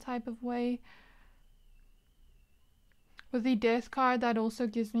in some type of way. With the Death card, that also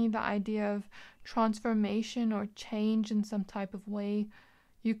gives me the idea of transformation or change in some type of way.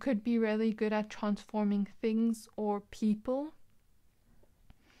 You could be really good at transforming things or people.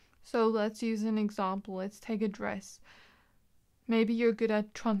 So let's use an example. Let's take a dress. Maybe you're good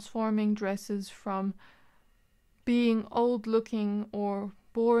at transforming dresses from being old looking or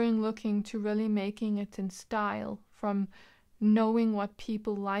boring looking to really making it in style, from knowing what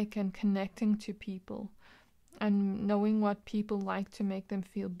people like and connecting to people, and knowing what people like to make them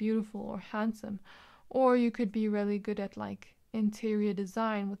feel beautiful or handsome. Or you could be really good at like interior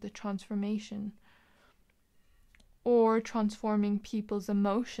design with the transformation, or transforming people's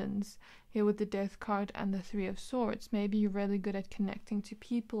emotions, here with the Death card and the 3 of Swords. Maybe you're really good at connecting to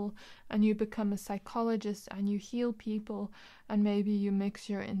people and you become a psychologist and you heal people, and maybe you mix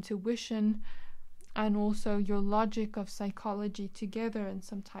your intuition and also your logic of psychology together in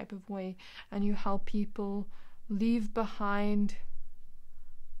some type of way, and you help people leave behind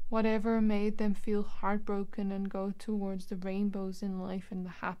whatever made them feel heartbroken and go towards the rainbows in life and the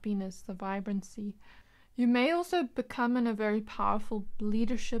happiness, the vibrancy. You may also become in a very powerful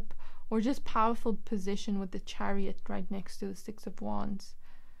leadership or just powerful position with the Chariot right next to the 6 of Wands.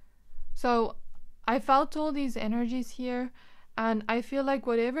 So I felt all these energies here, and I feel like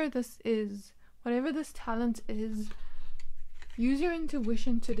whatever this is, whatever this talent is, use your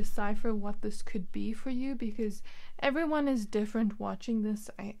intuition to decipher what this could be for you, because everyone is different watching this.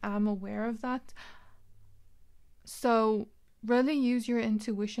 I am aware of that. So really use your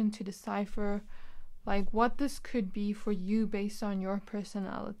intuition to decipher like what this could be for you based on your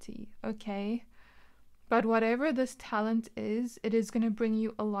personality, okay? But whatever this talent is, it is going to bring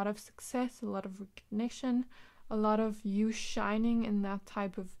you a lot of success, a lot of recognition, a lot of you shining in that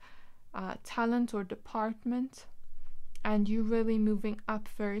type of talent or department, and you really moving up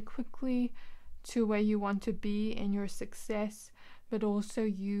very quickly to where you want to be in your success, but also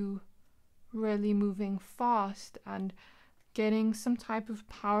you really moving fast and getting some type of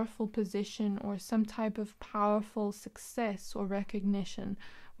powerful position or some type of powerful success or recognition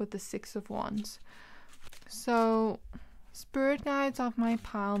with the 6 of Wands. So, spirit guides of my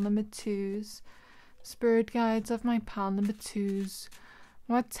pile number 2s, spirit guides of my pile number 2s,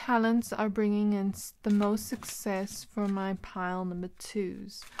 what talents are bringing in the most success for my pile number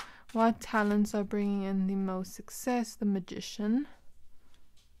 2s? What talents are bringing in the most success? The Magician,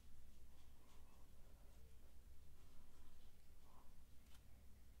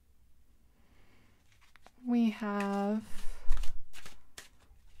 we have,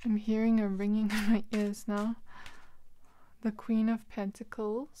 I'm hearing a ringing in my ears now, the Queen of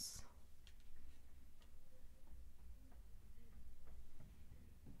Pentacles,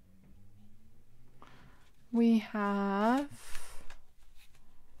 we have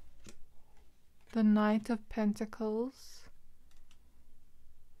the Knight of Pentacles,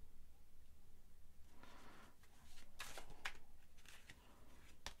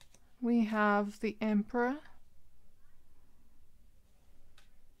 we have the Emperor,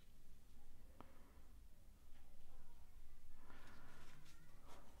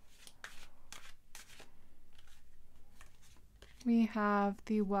 we have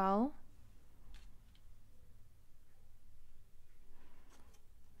the Well.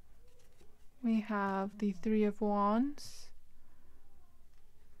 We have the Three of Wands.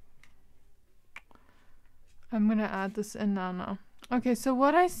 I'm going to add this in now. Okay, so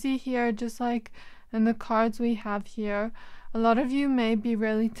what I see here, just like in the cards we have here, a lot of you may be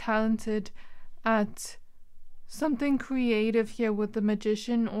really talented at something creative here with the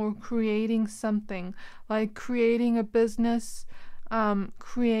Magician, or creating something, like creating a business,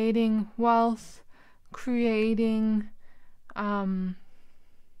 creating wealth, creating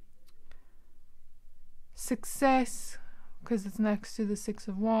success, because it's next to the Six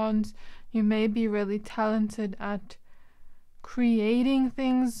of Wands. You may be really talented at creating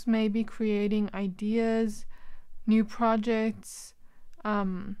things, maybe creating ideas, new projects,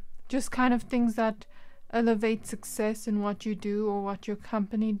 just kind of things that elevate success in what you do or what your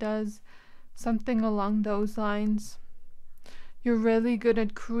company does, something along those lines. You're really good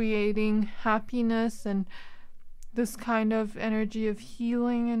at creating happiness and this kind of energy of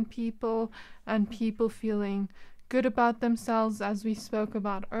healing in people, and people feeling good about themselves, as we spoke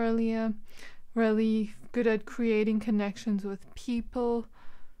about earlier. Really good at creating connections with people.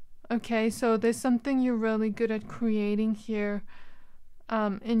 Okay, so there's something you're really good at creating here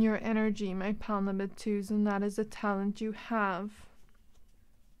in your energy, my pound limit 2s, and that is a talent you have.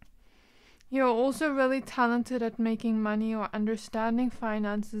 You're also really talented at making money or understanding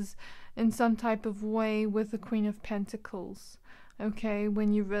finances in some type of way with the Queen of Pentacles. Okay,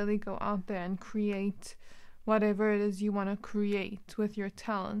 when you really go out there and create whatever it is you want to create with your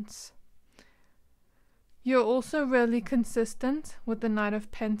talents. You're also really consistent with the Knight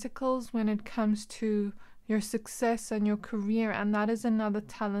of Pentacles when it comes to your success and your career, and that is another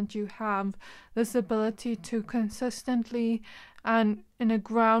talent you have, this ability to consistently and in a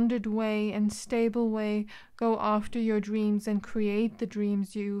grounded way and stable way go after your dreams and create the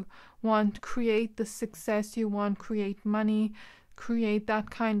dreams you want, create the success you want, create money, create that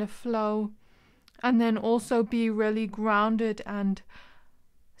kind of flow, and then also be really grounded and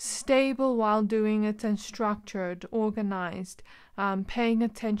stable while doing it, and structured, organized, paying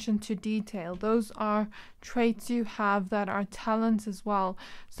attention to detail. Those are traits you have that are talents as well.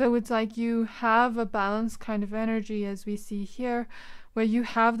 So it's like you have a balanced kind of energy, as we see here, where you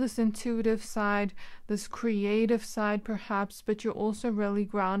have this intuitive side, this creative side perhaps, but you're also really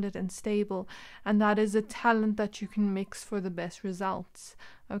grounded and stable, and that is a talent that you can mix for the best results.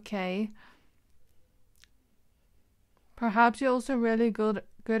 Okay, perhaps you're also really good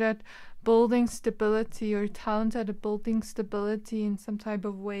at building stability, or talented at building stability in some type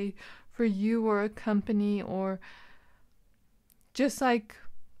of way for you or a company, or just like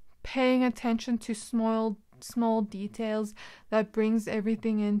paying attention to small details that brings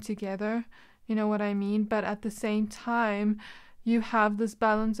everything in together. You know what I mean? But at the same time, you have this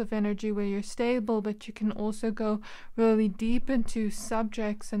balance of energy where you're stable, but you can also go really deep into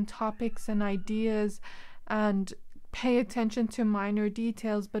subjects and topics and ideas, and pay attention to minor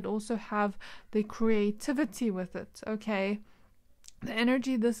details, but also have the creativity with it. Okay, the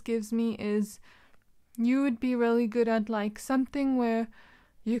energy this gives me is you would be really good at like something where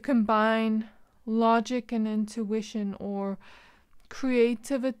you combine logic and intuition, or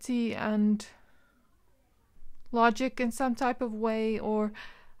creativity and logic in some type of way, or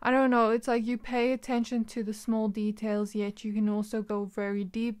I don't know, it's like you pay attention to the small details, yet you can also go very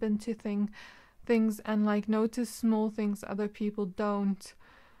deep into things and like notice small things other people don't,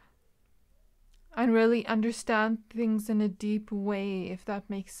 and really understand things in a deep way, if that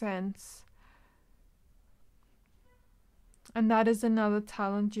makes sense. And that is another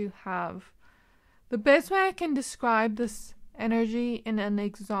talent you have. The best way I can describe this energy in an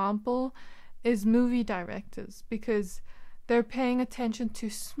example is movie directors, because they're paying attention to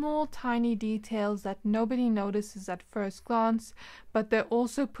small tiny details that nobody notices at first glance, but they're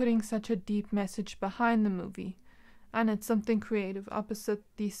also putting such a deep message behind the movie, and it's something creative. Opposite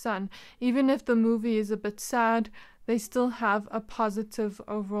the Sun, even if the movie is a bit sad, they still have a positive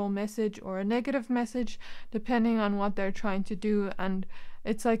overall message or a negative message depending on what they're trying to do, and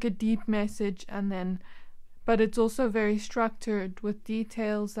it's like a deep message, and then but it's also very structured with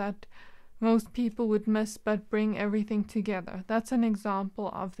details that most people would miss, but bring everything together. That's an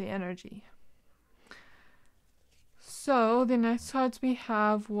example of the energy. So the next cards we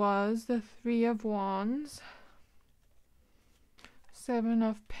have was the Three of Wands, Seven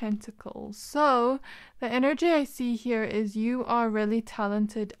of Pentacles. So the energy I see here is you are really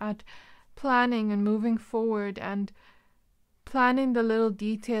talented at planning and moving forward and planning the little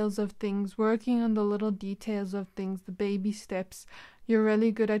details of things, working on the little details of things, the baby steps. You're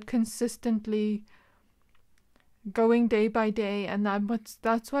really good at consistently going day by day, and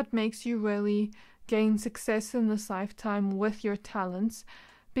that's what makes you really gain success in this lifetime with your talents,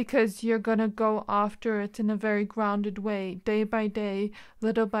 because you're gonna go after it in a very grounded way, day by day,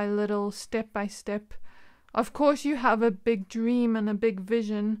 little by little, step by step. Of course you have a big dream and a big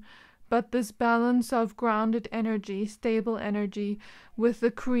vision, but this balance of grounded energy, stable energy, with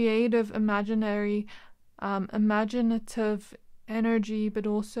the creative, imaginative energy, but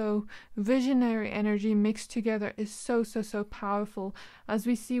also visionary energy mixed together is so powerful. As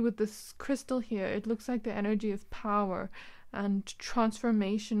we see with this crystal here, it looks like the energy of power and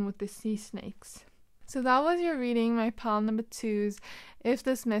transformation with the sea snakes. So that was your reading, my pile number 2s. If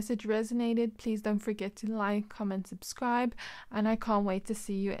this message resonated, please don't forget to like, comment, subscribe, and I can't wait to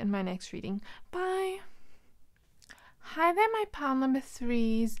see you in my next reading. Bye! Hi there, my pile number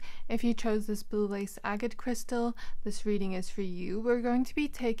 3s. If you chose this blue lace agate crystal, this reading is for you. We're going to be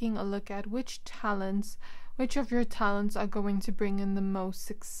taking a look at which of your talents are going to bring in the most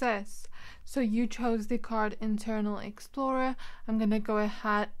success. So you chose the card Internal Explorer. I'm going to go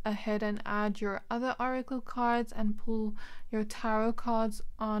ahead and add your other oracle cards and pull your tarot cards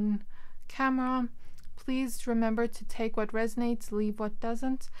on camera. Please remember to take what resonates, leave what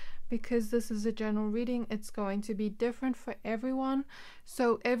doesn't. Because this is a general reading, it's going to be different for everyone.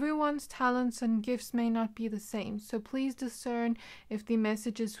 So everyone's talents and gifts may not be the same. So please discern if the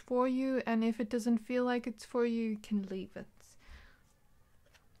message is for you, and if it doesn't feel like it's for you, you can leave it.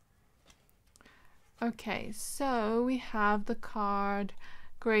 Okay, so we have the card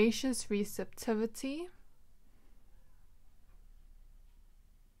Gracious Receptivity.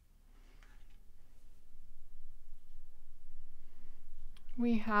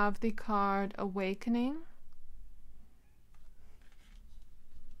 We have the card Awakening.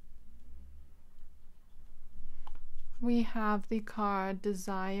 We have the card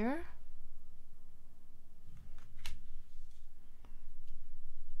Desire.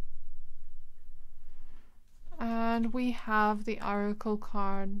 And we have the oracle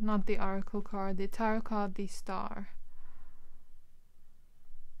card, not the oracle card, the tarot card, the Star.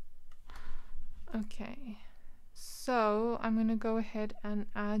 Okay. So I'm going to go ahead and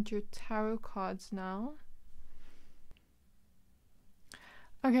add your tarot cards now.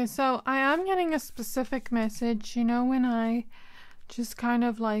 Okay, so I am getting a specific message. You know, when I just kind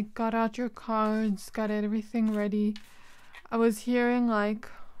of like got out your cards, got everything ready, I was hearing like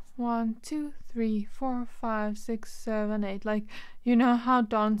 1, 2, 3, 4, 5, 6, 7, 8. Like, you know how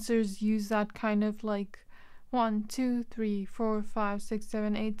dancers use that kind of like 1, 2, 3, 4, 5, 6,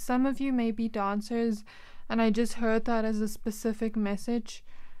 7, 8. Some of you may be dancers, and I just heard that as a specific message.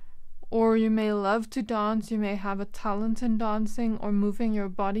 Or you may love to dance, you may have a talent in dancing or moving your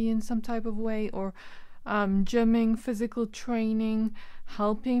body in some type of way, or gymming, physical training,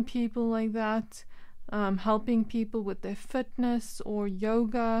 helping people like that. Helping people with their fitness or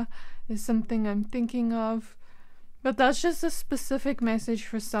yoga is something I'm thinking of. But that's just a specific message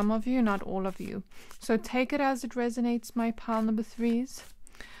for some of you, not all of you. So take it as it resonates, my pile number 3s.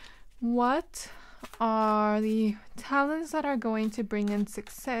 What are the talents that are going to bring in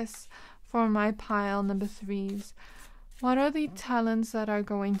success for my pile number 3s? What are the talents that are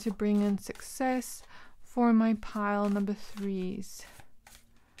going to bring in success for my pile number 3s?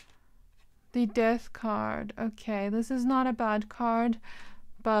 The Death card. Okay, this is not a bad card,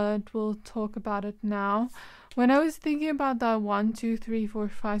 but we'll talk about it now. When I was thinking about that 1, 2, 3, 4,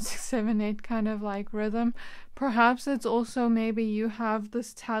 5, 6, 7, 8 kind of like rhythm, perhaps it's also maybe you have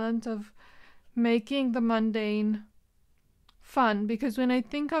this talent of making the mundane fun, because when I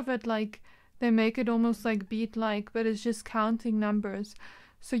think of it, like they make it almost like beat-like, but it's just counting numbers.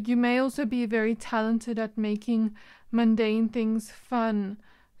 So you may also be very talented at making mundane things fun.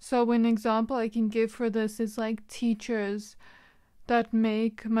 So an example I can give for this is like teachers that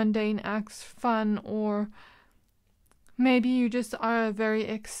make mundane acts fun, or maybe you just are a very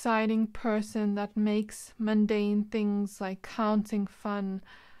exciting person that makes mundane things like counting fun.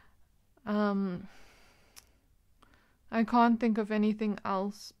 I can't think of anything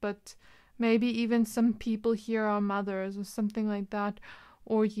else, but maybe even some people here are mothers or something like that,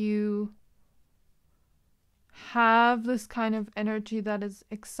 or you have this kind of energy that is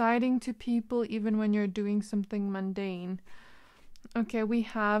exciting to people even when you're doing something mundane. Okay, we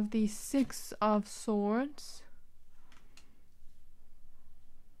have the 6 of Swords.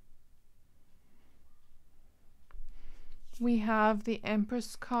 We have the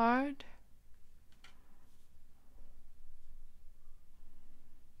Empress card.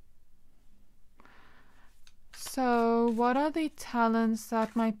 So what are the talents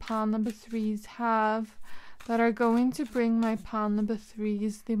that my pile number 3s have that are going to bring my pile number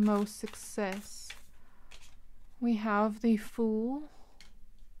 3s the most success? We have the Fool.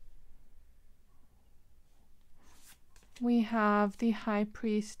 We have the High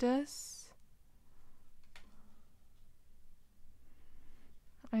Priestess.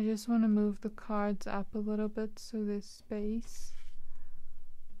 I just want to move the cards up a little bit so there's space.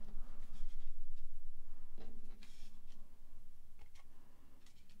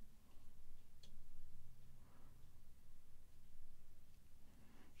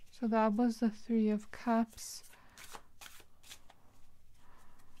 So that was the Three of Cups.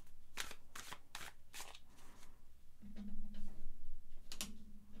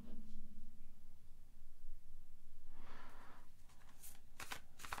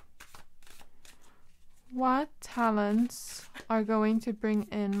 What talents are going to bring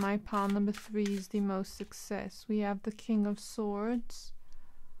in my pile number 3's the most success? We have the King of Swords.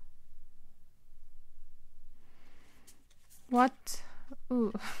 What?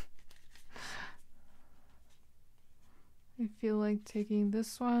 Ooh. I feel like taking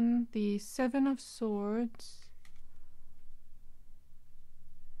this one. The Seven of Swords.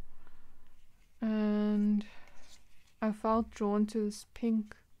 And I felt drawn to this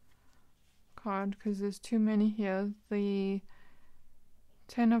pink card because there's too many here. The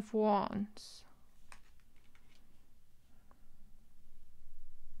Ten of Wands.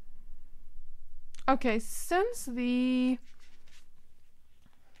 Okay, since the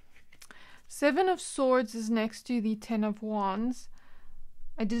Seven of Swords is next to the Ten of Wands,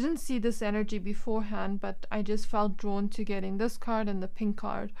 I didn't see this energy beforehand, but I just felt drawn to getting this card and the pink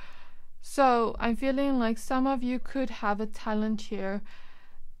card. So I'm feeling like some of you could have a talent here.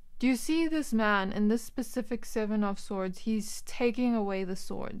 Do you see this man in this specific Seven of Swords? He's taking away the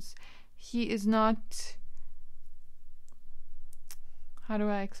swords. He is not... How do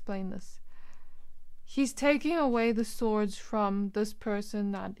I explain this? He's taking away the swords from this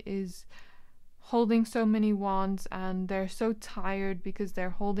person that is holding so many wands, and they're so tired because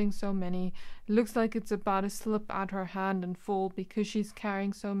they're holding so many. It looks like it's about to slip out her hand and fall because she's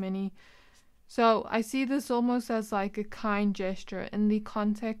carrying so many. So I see this almost as like a kind gesture in the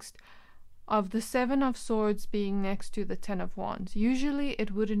context of the Seven of Swords being next to the Ten of Wands. Usually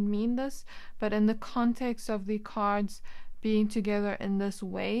it wouldn't mean this, but in the context of the cards being together in this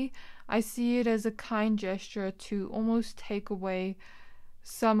way, I see it as a kind gesture to almost take away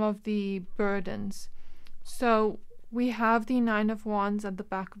some of the burdens. So we have the Nine of Wands at the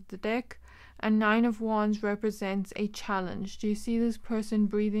back of the deck, and Nine of Wands represents a challenge. Do you see this person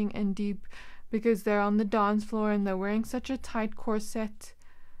breathing in deep because they're on the dance floor and they're wearing such a tight corset?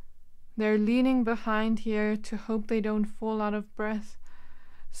 They're leaning behind here to hope they don't fall out of breath.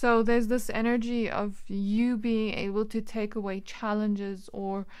 So there's this energy of you being able to take away challenges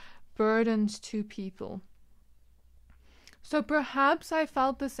or burdens to people. So perhaps I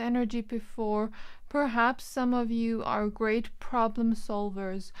felt this energy before. Perhaps some of you are great problem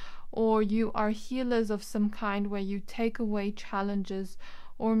solvers, or you are healers of some kind where you take away challenges,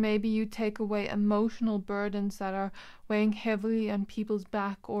 or maybe you take away emotional burdens that are weighing heavily on people's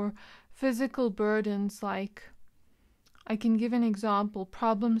back, or physical burdens like, I can give an example,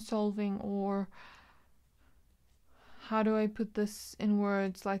 problem solving, or how do I put this in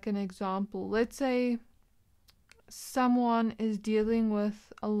words like an example? Let's say someone is dealing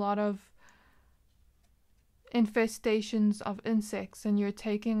with a lot of infestations of insects and you're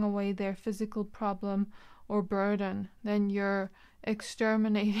taking away their physical problem or burden. Then you're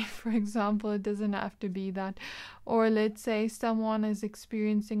exterminating, for example. It doesn't have to be that. Or let's say someone is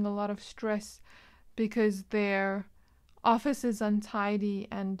experiencing a lot of stress because their office is untidy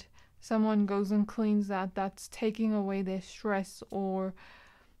and someone goes and cleans that. That's taking away their stress or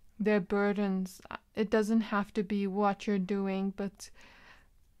their burdens. It doesn't have to be what you're doing, but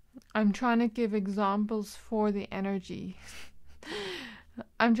I'm trying to give examples for the energy.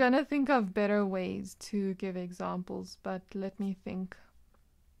 I'm trying to think of better ways to give examples, but let me think.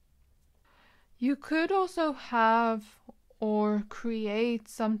 You could also have or create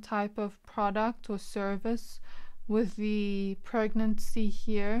some type of product or service with the pregnancy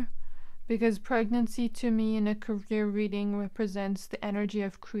here, because pregnancy to me in a career reading represents the energy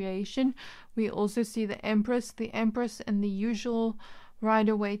of creation. We also see the Empress. The Empress in the usual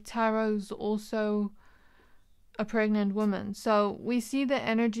Rider-Waite tarot is also a pregnant woman. So we see the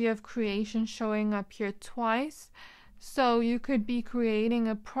energy of creation showing up here twice. So you could be creating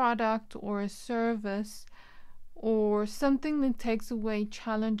a product or a service or something that takes away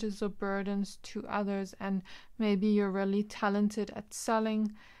challenges or burdens to others, and maybe you're really talented at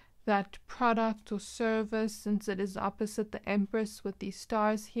selling that product or service. Since it is opposite the Empress with these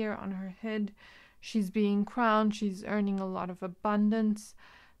stars here on her head, she's being crowned, she's earning a lot of abundance,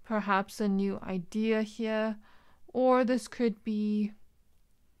 perhaps a new idea here, or this could be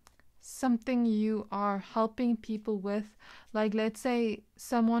something you are helping people with. Like, let's say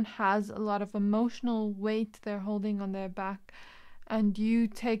someone has a lot of emotional weight they're holding on their back, and you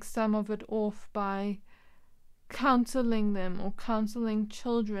take some of it off by counseling them or counseling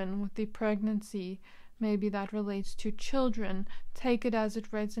children with the pregnancy. Maybe that relates to children. Take it as it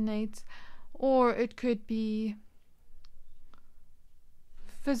resonates. Or it could be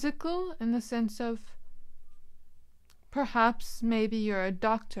physical, in the sense of perhaps maybe you're a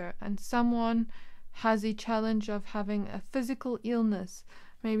doctor and someone has a challenge of having a physical illness.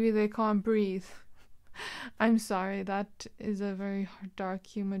 Maybe they can't breathe. I'm sorry, that is a very dark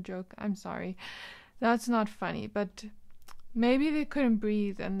humor joke. I'm sorry. That's not funny, but maybe they couldn't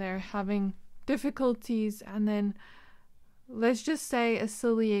breathe and they're having difficulties, and then let's just say a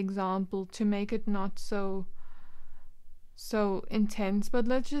silly example to make it not so intense, but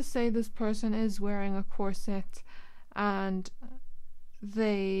let's just say this person is wearing a corset and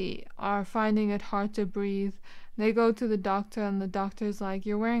they are finding it hard to breathe. They go to the doctor and the doctor's like,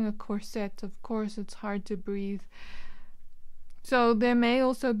 you're wearing a corset, of course it's hard to breathe. So there may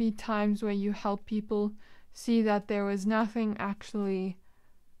also be times where you help people see that there was nothing actually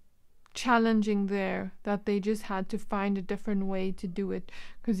challenging there, that they just had to find a different way to do it.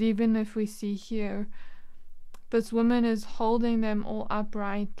 Because even if we see here, this woman is holding them all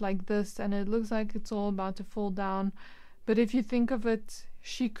upright like this, and it looks like it's all about to fall down. But if you think of it,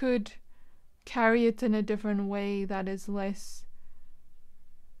 she could carry it in a different way that is less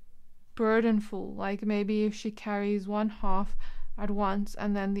burdenful. Like maybe if she carries one half at once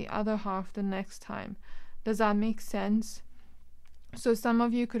and then the other half the next time. Does that make sense? So some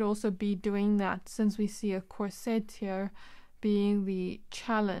of you could also be doing that, since we see a corset here being the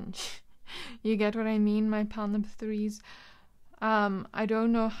challenge. You get what I mean, my pound of threes? I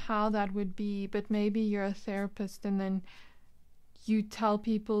don't know how that would be, but maybe you're a therapist and then you tell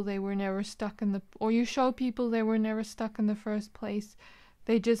people they were never stuck in or you show people they were never stuck in the first place.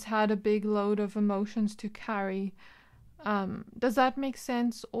 They just had a big load of emotions to carry. Does that make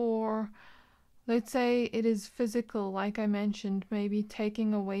sense? Or let's say it is physical, like I mentioned, maybe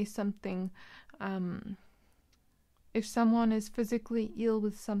taking away something. If someone is physically ill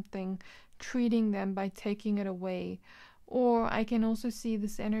with something, treating them by taking it away. Or I can also see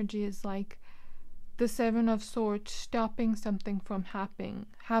this energy as like the Seven of Swords, stopping something from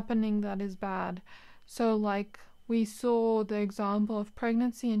happening that is bad. So like we saw the example of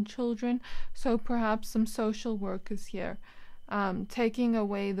pregnancy in children, so perhaps some social workers here, taking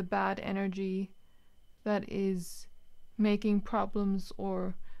away the bad energy that is making problems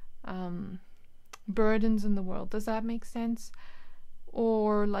or burdens in the world. Does that make sense?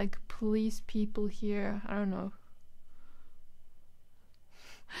 Or like police people here, I don't know.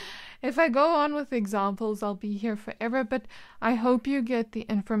 If I go on with examples, I'll be here forever, but I hope you get the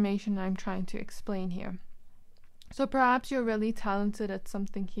information I'm trying to explain here. So perhaps you're really talented at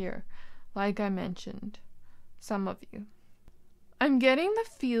something here, like I mentioned, some of you. I'm getting the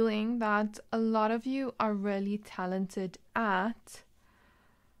feeling that a lot of you are really talented at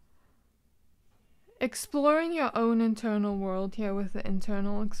exploring your own internal world here with the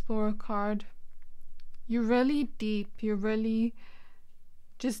Internal Explorer card. You're really deep. You're really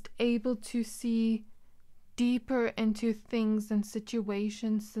just able to see deeper into things and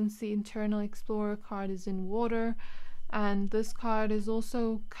situations, since the Internal Explorer card is in water and this card is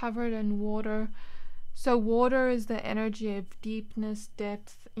also covered in water. So water is the energy of deepness,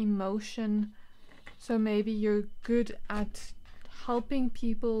 depth, emotion. So maybe you're good at helping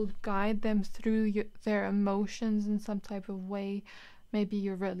people, guide them through their emotions in some type of way. Maybe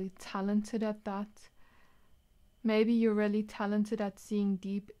you're really talented at that. Maybe you're really talented at seeing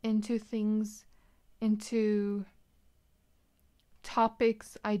deep into things, into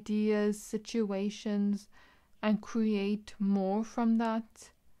topics, ideas, situations, and create more from that.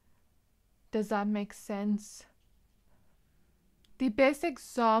 Does that make sense? The best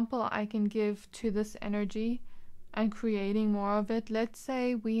example I can give to this energy and creating more of it, let's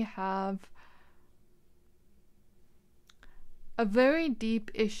say we have a very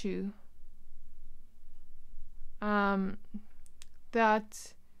deep issue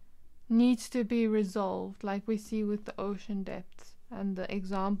that needs to be resolved, like we see with the ocean depths and the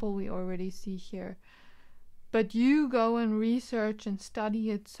example we already see here. But you go and research and study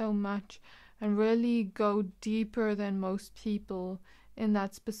it so much and really go deeper than most people in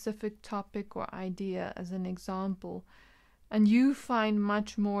that specific topic or idea, as an example. And you find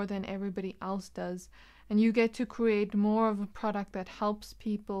much more than everybody else does. And you get to create more of a product that helps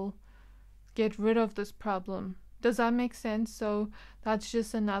people get rid of this problem Does that make sense? So that's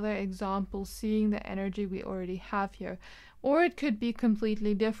just another example, seeing the energy we already have here. Or it could be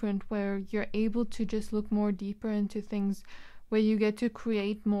completely different, where you're able to just look more deeper into things, where you get to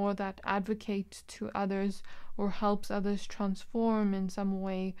create more that advocates to others or helps others transform in some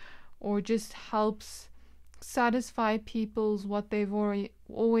way, or just helps satisfy people's what they've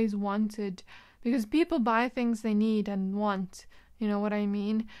always wanted, because people buy things they need and want, you know what I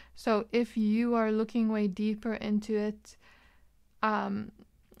mean? So if you are looking way deeper into it,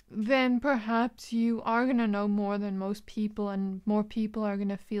 then perhaps you are going to know more than most people, and more people are going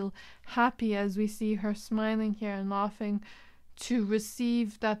to feel happy, as we see her smiling here and laughing to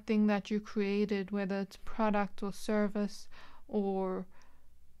receive that thing that you created, whether it's product or service or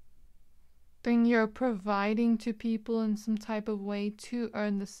thing you're providing to people in some type of way to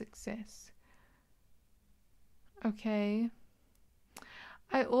earn the success. Okay.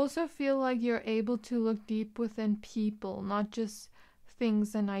 I also feel like you're able to look deep within people, not just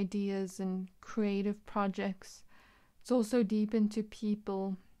things and ideas and creative projects. It's also deep into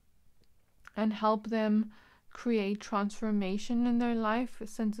people and help them create transformation in their life,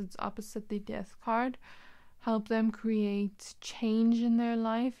 since it's opposite the Death card. Help them create change in their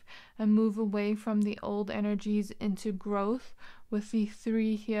life and move away from the old energies into growth, with the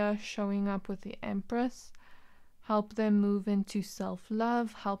 3 here showing up with the Empress. Help them move into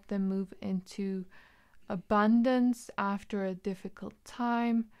self-love, help them move into abundance after a difficult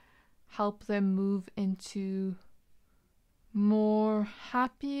time, help them move into more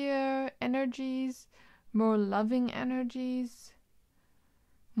happier energies, more loving energies,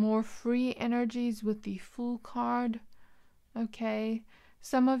 more free energies with the Fool card. Okay,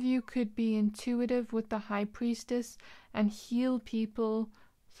 some of you could be intuitive with the High Priestess and heal people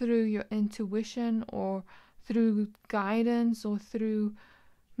through your intuition, or through guidance, or through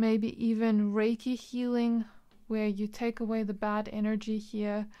maybe even Reiki healing, where you take away the bad energy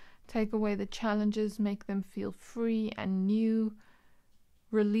here, take away the challenges, make them feel free and new,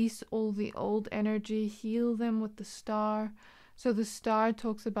 release all the old energy, heal them with the Star. So the Star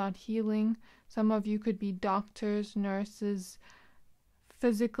talks about healing. Some of you could be doctors, nurses,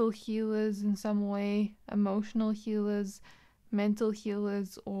 physical healers in some way, emotional healers, mental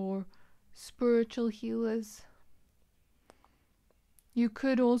healers, or spiritual healers. You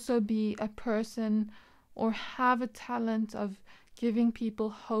could also be a person or have a talent of giving people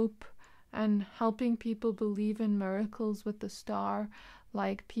hope and helping people believe in miracles with the Star,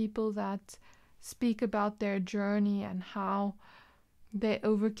 like people that speak about their journey and how they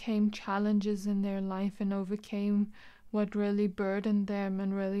overcame challenges in their life and overcame what really burdened them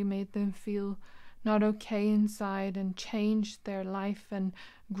and really made them feel not okay inside, and changed their life and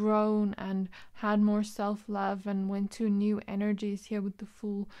grown and had more self-love and went to new energies here with the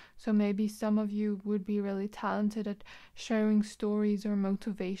Fool. So maybe some of you would be really talented at sharing stories or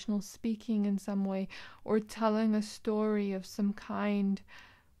motivational speaking in some way, or telling a story of some kind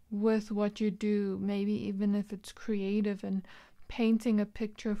with what you do, maybe even if it's creative, and painting a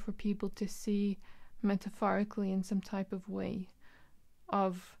picture for people to see metaphorically in some type of way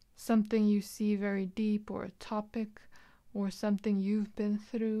of something you see very deep, or a topic, or something you've been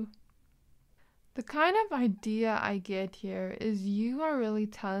through. The kind of idea I get here is you are really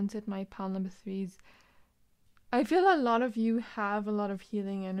talented, my pile number 3s. I feel a lot of you have a lot of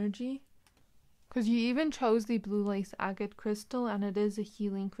healing energy, because you even chose the blue lace agate crystal, and it is a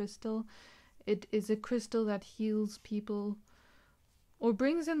healing crystal. It is a crystal that heals people or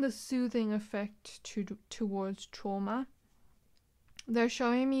brings in the soothing effect towards trauma. They're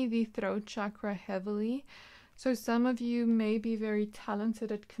showing me the throat chakra heavily. So some of you may be very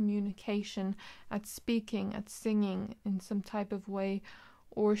talented at communication, at speaking, at singing in some type of way,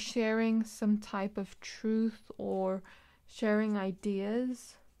 or sharing some type of truth, or sharing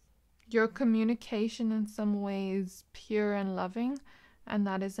ideas. Your communication in some way is pure and loving, and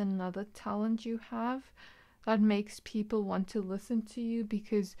that is another talent you have that makes people want to listen to you,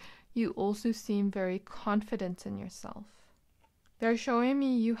 because you also seem very confident in yourself. They're showing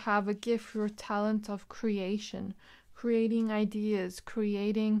me you have a gift or talent of creation, creating ideas,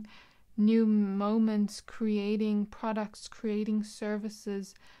 creating new moments, creating products, creating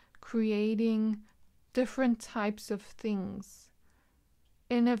services, creating different types of things,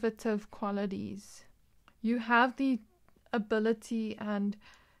 innovative qualities. You have the ability and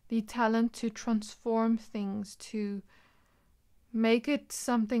the talent to transform things, to make it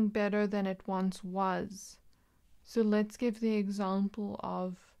something better than it once was. So let's give the example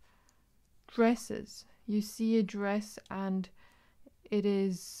of dresses. You see a dress and it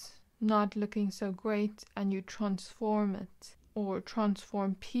is not looking so great, and you transform it, or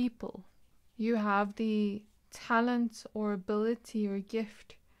transform people. You have the talent or ability or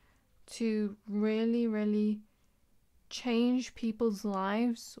gift to really, really change people's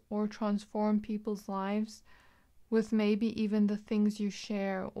lives or transform people's lives with maybe even the things you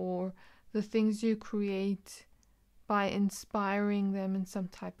share or the things you create by inspiring them in some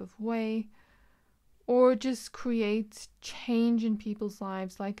type of way, or just create change in people's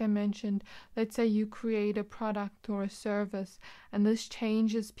lives. Like I mentioned, let's say you create a product or a service and this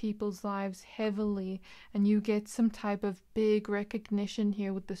changes people's lives heavily, and you get some type of big recognition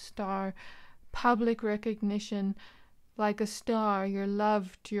here with the star, public recognition, like a star. You're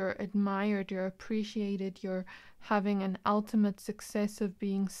loved, you're admired, you're appreciated, you're having an ultimate success of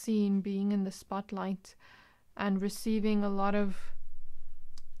being seen, being in the spotlight, and receiving a lot of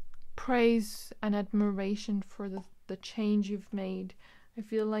praise and admiration for the change you've made. I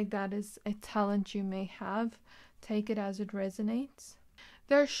feel like that is a talent you may have. Take it as it resonates.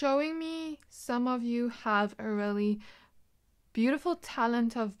 They're showing me some of you have a really beautiful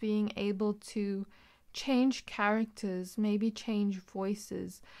talent of being able to change characters, maybe change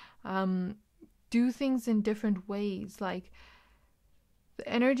voices, do things in different ways. Like, the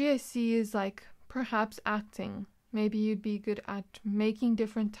energy I see is like perhaps acting. Maybe you'd be good at making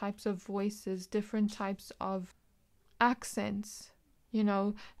different types of voices, different types of accents,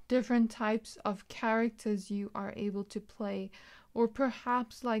 different types of characters you are able to play. Or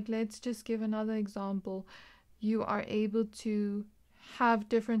perhaps, like, let's just give another example. You are able to have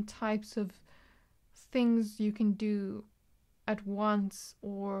different types of things you can do at once,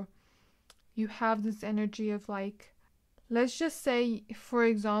 or you have this energy of, like, let's just say, for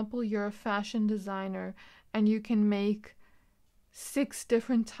example, you're a fashion designer and you can make 6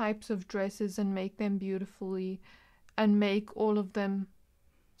 different types of dresses and make them beautifully and make all of them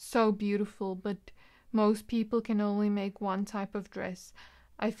so beautiful, but most people can only make one type of dress.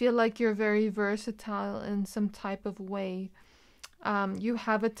 I feel like you're very versatile in some type of way. You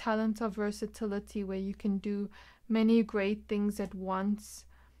have a talent of versatility where you can do many great things at once.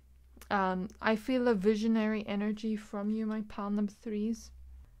 I feel a visionary energy from you, my pile number 3s.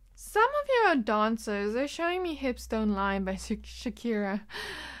 Some of you are dancers. They're showing me Hips Don't Lie by Shakira.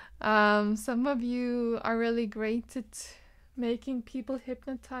 Some of you are really great at making people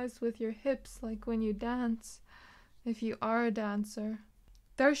hypnotized with your hips, like when you dance, if you are a dancer.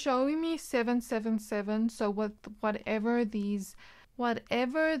 They're showing me 777, so whatever these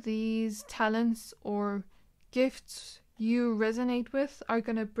talents or gifts you resonate with are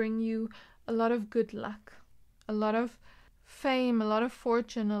going to bring you a lot of good luck, a lot of fame, a lot of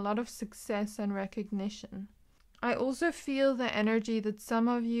fortune, a lot of success and recognition. I also feel the energy that some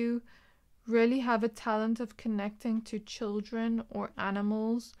of you really have a talent of connecting to children or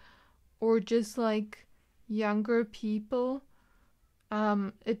animals, or just like younger people.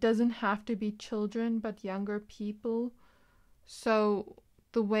 It doesn't have to be children, but younger people. So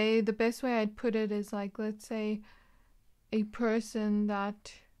the best way I'd put it is, like, let's say a person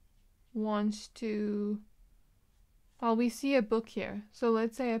that wants to, well, we see a book here. So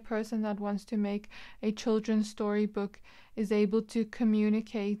let's say a person that wants to make a children's story book is able to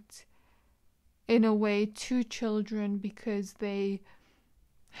communicate in a way to children because they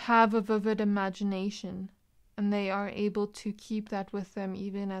have a vivid imagination and they are able to keep that with them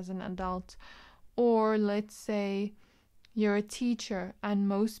even as an adult. Or let's say you're a teacher and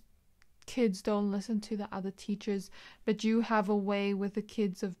most kids don't listen to the other teachers, but you have a way with the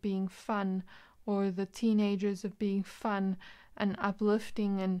kids of being fun, or the teenagers of being fun and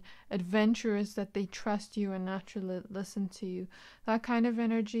uplifting and adventurous, that they trust you and naturally listen to you. That kind of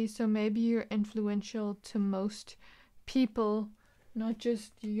energy. So maybe you're influential to most people, not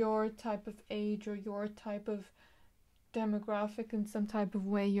just your type of age or your type of demographic. In some type of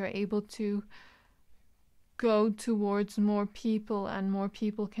way you're able to go towards more people, and more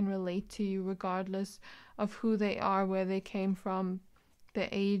people can relate to you regardless of who they are, where they came from, their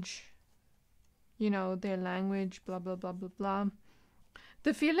age, their language, blah blah blah blah blah.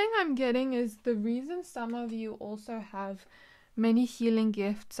 The feeling I'm getting is the reason some of you also have many healing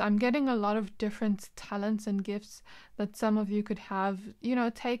gifts. I'm getting a lot of different talents and gifts that some of you could have.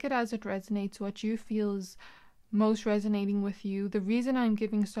 Take it as it resonates, what you feel is most resonating with you. The reason I'm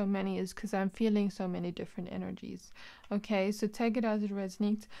giving so many is because I'm feeling so many different energies. Okay, so take it as it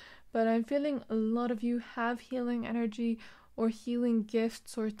resonates. But I'm feeling a lot of you have healing energy or healing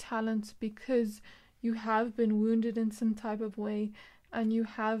gifts or talents because you have been wounded in some type of way and you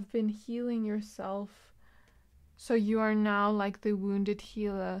have been healing yourself. So you are now like the wounded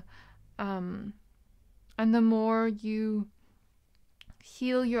healer. And the more you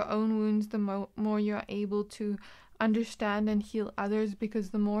heal your own wounds, the more you're able to understand and heal others,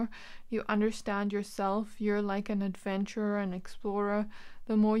 because the more you understand yourself, you're like an adventurer, an explorer.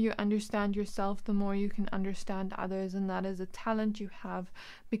 The more you understand yourself, the more you can understand others, and that is a talent you have,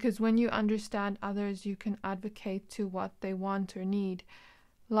 because when you understand others, you can advocate to what they want or need.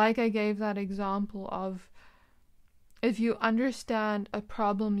 Like I gave that example of, if you understand a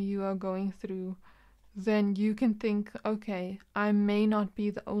problem you are going through, then you can think, okay, I may not be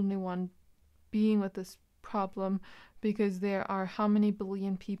the only one being with this problem, because there are how many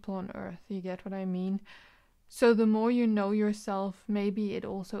billion people on earth, you get what I mean? So the more you know yourself, maybe it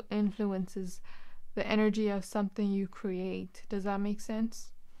also influences the energy of something you create. Does that make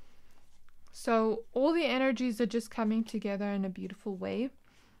sense? So all the energies are just coming together in a beautiful way.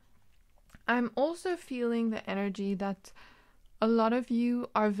 I'm also feeling the energy that a lot of you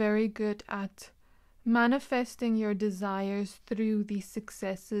are very good at manifesting your desires through the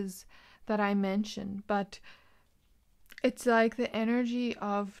successes that I mentioned, but it's like the energy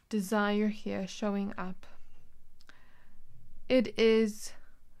of desire here showing up. It is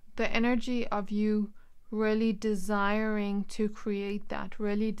the energy of you really desiring to create that,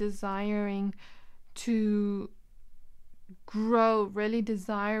 really desiring to grow, really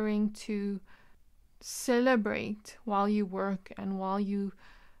desiring to celebrate while you work and while you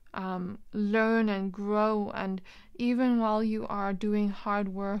learn and grow, and even while you are doing hard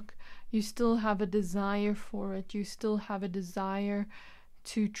work, you still have a desire for it. You still have a desire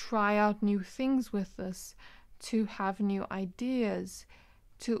to try out new things with this, to have new ideas,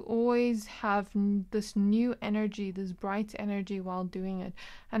 to always have this new energy, this bright energy while doing it.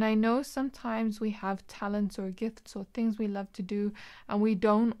 And I know sometimes we have talents or gifts or things we love to do, and we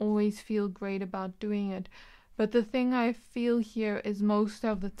don't always feel great about doing it. But the thing I feel here is, most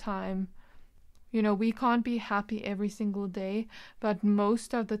of the time, we can't be happy every single day, but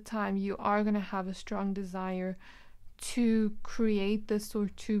most of the time you are going to have a strong desire to create this or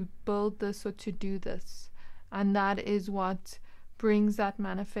to build this or to do this. And that is what brings that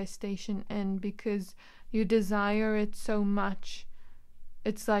manifestation in, because you desire it so much.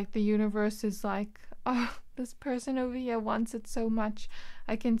 It's like the universe is like, oh, this person over here wants it so much.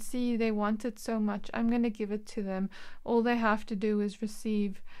 I can see they want it so much. I'm going to give it to them. All they have to do is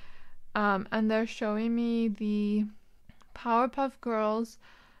receive. And they're showing me the Powerpuff Girls.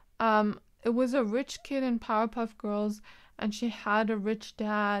 It was a rich kid in Powerpuff Girls, and she had a rich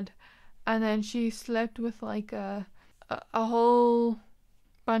dad, and then she slept with like a whole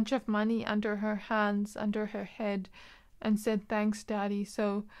bunch of money under her hands, under her head, and said, thanks, daddy.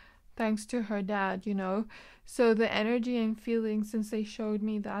 So thanks to her dad, So the energy and feeling, since they showed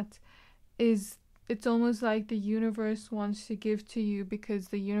me that, is, it's almost like the universe wants to give to you, because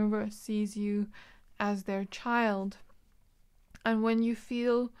the universe sees you as their child. And when you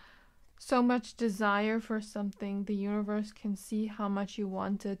feel so much desire for something, the universe can see how much you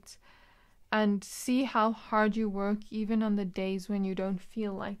want it, and see how hard you work even on the days when you don't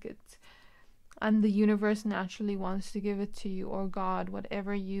feel like it. And the universe naturally wants to give it to you, or God,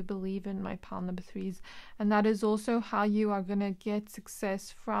 whatever you believe in, my pile number threes. And that is also how you are going to get success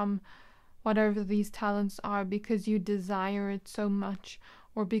from whatever these talents are, because you desire it so much,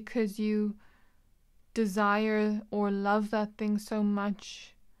 or because you desire or love that thing so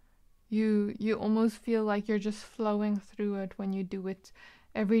much. You almost feel like you're just flowing through it when you do it.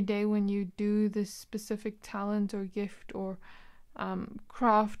 Every day when you do this specific talent or gift or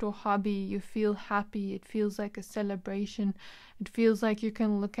craft or hobby, you feel happy. It feels like a celebration. It feels like you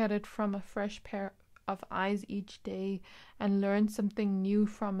can look at it from a fresh pair of eyes each day and learn something new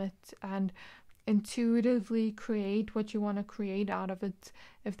from it, and intuitively create what you want to create out of it,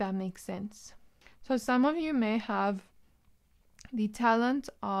 if that makes sense. So some of you may have the talent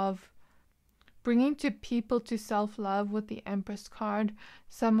of bringing to people to self-love with the Empress card.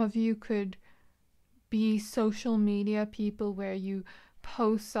 Some of you could be social media people where you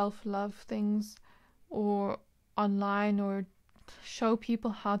post self-love things or online, or show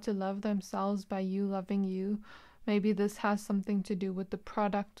people how to love themselves by you loving you. Maybe this has something to do with the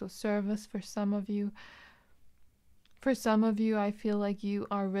product or service for some of you. For some of you, I feel like you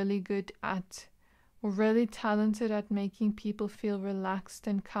are really good at, or really talented at, making people feel relaxed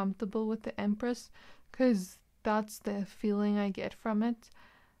and comfortable with the Empress, because that's the feeling I get from it.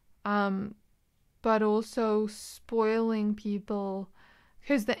 But also spoiling people,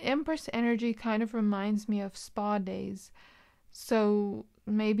 because the Empress energy kind of reminds me of spa days. So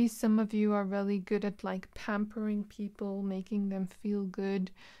maybe some of you are really good at like pampering people, making them feel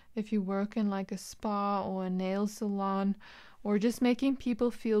good. If you work in like a spa or a nail salon, or just making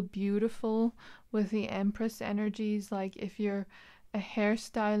people feel beautiful with the Empress energies. Like if you're a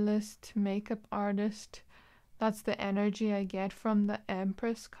hairstylist, makeup artist, That's the energy I get from the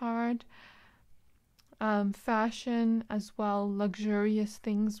Empress card. Fashion as well, luxurious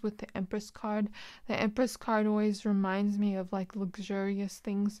things with the Empress card. The Empress card always reminds me of like luxurious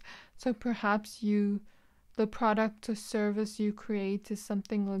things. So perhaps the product or service you create is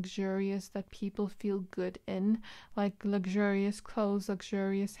something luxurious that people feel good in, like luxurious clothes,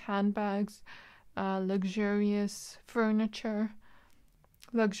 luxurious handbags, luxurious furniture,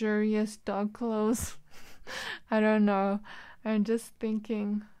 luxurious dog clothes. I don't know. I'm just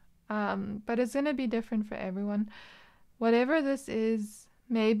thinking. But it's going to be different for everyone. Whatever this is,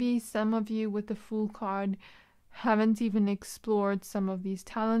 maybe some of you with the Fool card haven't even explored some of these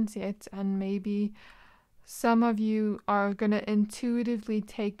talents yet, and maybe some of you are going to intuitively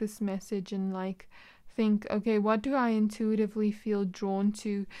take this message and like think, okay, what do I intuitively feel drawn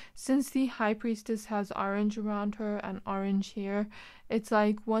to? Since the High Priestess has orange around her and orange hair, it's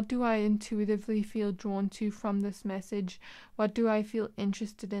like, what do I intuitively feel drawn to from this message? What do I feel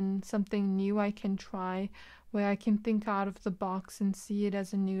interested in? Something new I can try, where I can think out of the box and see it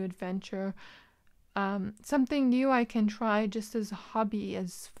as a new adventure. Something new I can try just as a hobby,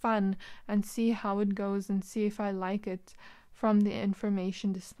 as fun, and see how it goes and see if I like it from the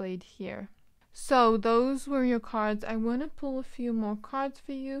information displayed here. So those were your cards. I want to pull a few more cards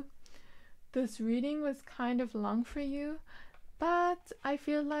for you. This reading was kind of long for you, but I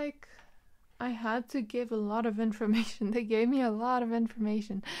feel like I had to give a lot of information. They gave me a lot of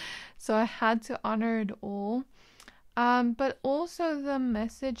information, so I had to honor it all. But also the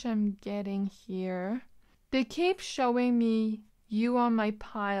message I'm getting here, they keep showing me you on my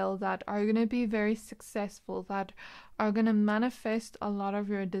pile that are going to be very successful, that are going to manifest a lot of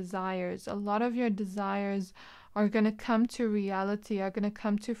your desires. A lot of your desires are going to come to reality, are going to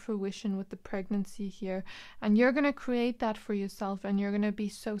come to fruition with the pregnancy here. And you're going to create that for yourself, and you're going to be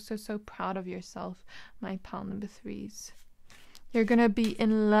so proud of yourself, my pile number 3s. You're going to be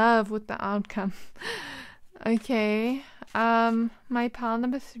in love with the outcome. Okay, my pile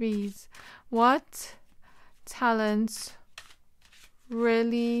number 3s. What talents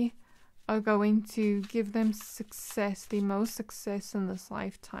really are going to give them success, the most success in this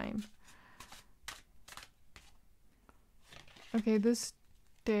lifetime? Okay, this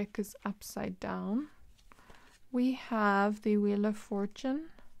deck is upside down. We have the Wheel of Fortune.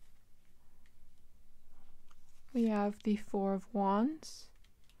 We have the Four of Wands.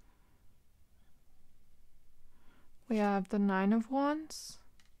 We have the Nine of Wands.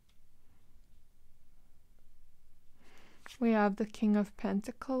 We have the King of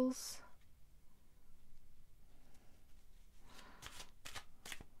Pentacles.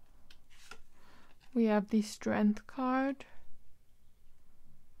 We have the Strength card.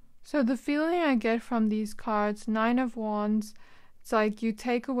 So the feeling I get from these cards, Nine of Wands, it's like you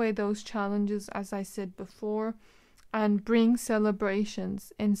take away those challenges, as I said before, and bring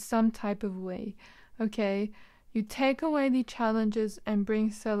celebrations in some type of way. Okay? You take away the challenges and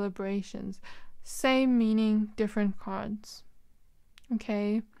bring celebrations. Same meaning, different cards.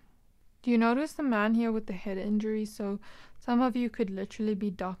 Okay? Do you notice the man here with the head injury? So some of you could literally be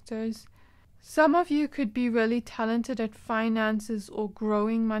doctors. Some of you could be really talented at finances or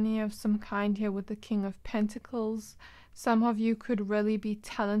growing money of some kind here with the King of Pentacles. Some of you could really be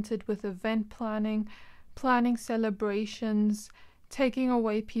talented with event planning, planning celebrations, taking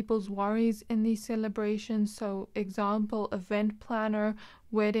away people's worries in these celebrations. So example, event planner,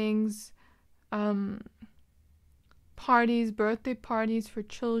 weddings, parties, birthday parties for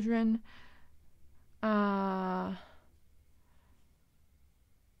children,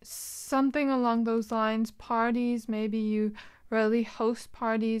 something along those lines. Parties, maybe you really host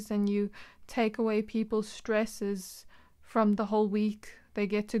parties and you take away people's stresses from the whole week. They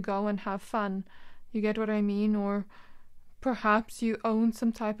get to go and have fun. You get what I mean? Or perhaps you own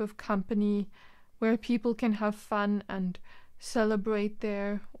some type of company where people can have fun and celebrate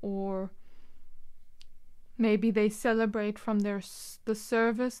there, or maybe they celebrate from the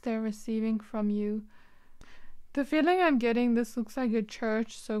service they're receiving from you. The feeling I'm getting, this looks like a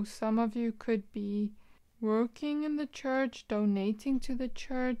church, so some of you could be working in the church, donating to the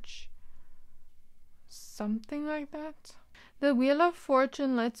church, something like that. The Wheel of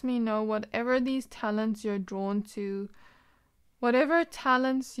Fortune lets me know whatever these talents you're drawn to, whatever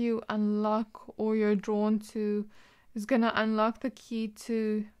talents you unlock or you're drawn to is going to unlock the key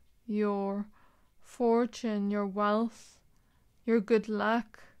to your fortune, your wealth, your good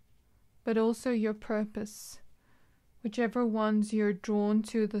luck, but also your purpose. Whichever ones you're drawn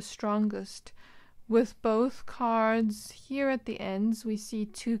to the strongest. With both cards here at the ends, we see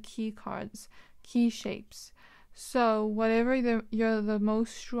two key cards, key shapes. So whatever you're the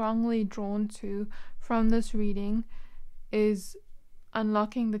most strongly drawn to from this reading is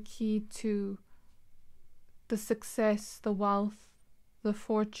unlocking the key to the success, the wealth, the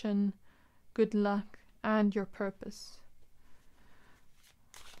fortune, good luck, and your purpose.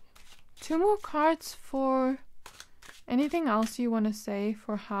 2 more cards for anything else you want to say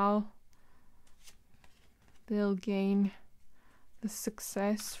for how they'll gain the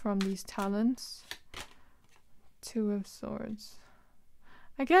success from these talents. 2 of Swords.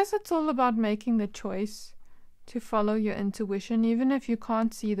 I guess it's all about making the choice to follow your intuition, even if you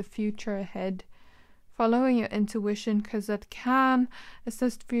can't see the future ahead. Following your intuition, because it can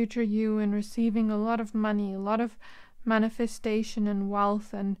assist future you in receiving a lot of money, a lot of manifestation and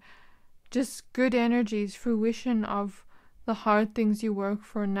wealth, and just good energies, fruition of the hard things you work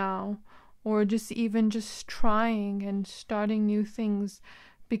for now, or just even just trying and starting new things,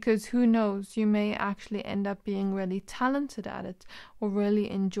 because who knows, you may actually end up being really talented at it or really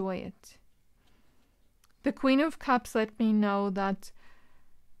enjoy it. The Queen of Cups let me know that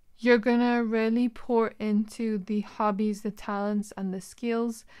you're gonna really pour into the hobbies, the talents, and the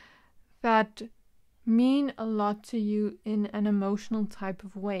skills that mean a lot to you in an emotional type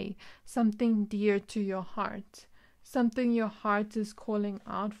of way, something dear to your heart, something your heart is calling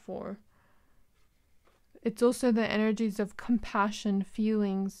out for. It's also the energies of compassion,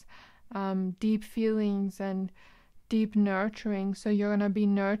 feelings, deep feelings, and deep nurturing. So you're going to be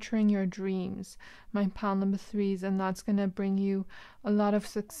nurturing your dreams, my pile number 3s, and that's going to bring you a lot of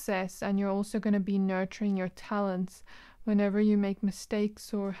success. And you're also going to be nurturing your talents. Whenever you make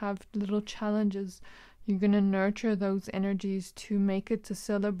mistakes or have little challenges, you're going to nurture those energies to make it a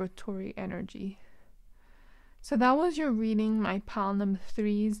celebratory energy. So that was your reading, my pile number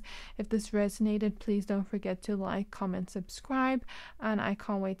 3s. If this resonated, please don't forget to like, comment, subscribe, and I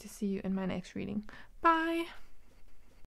can't wait to see you in my next reading. Bye!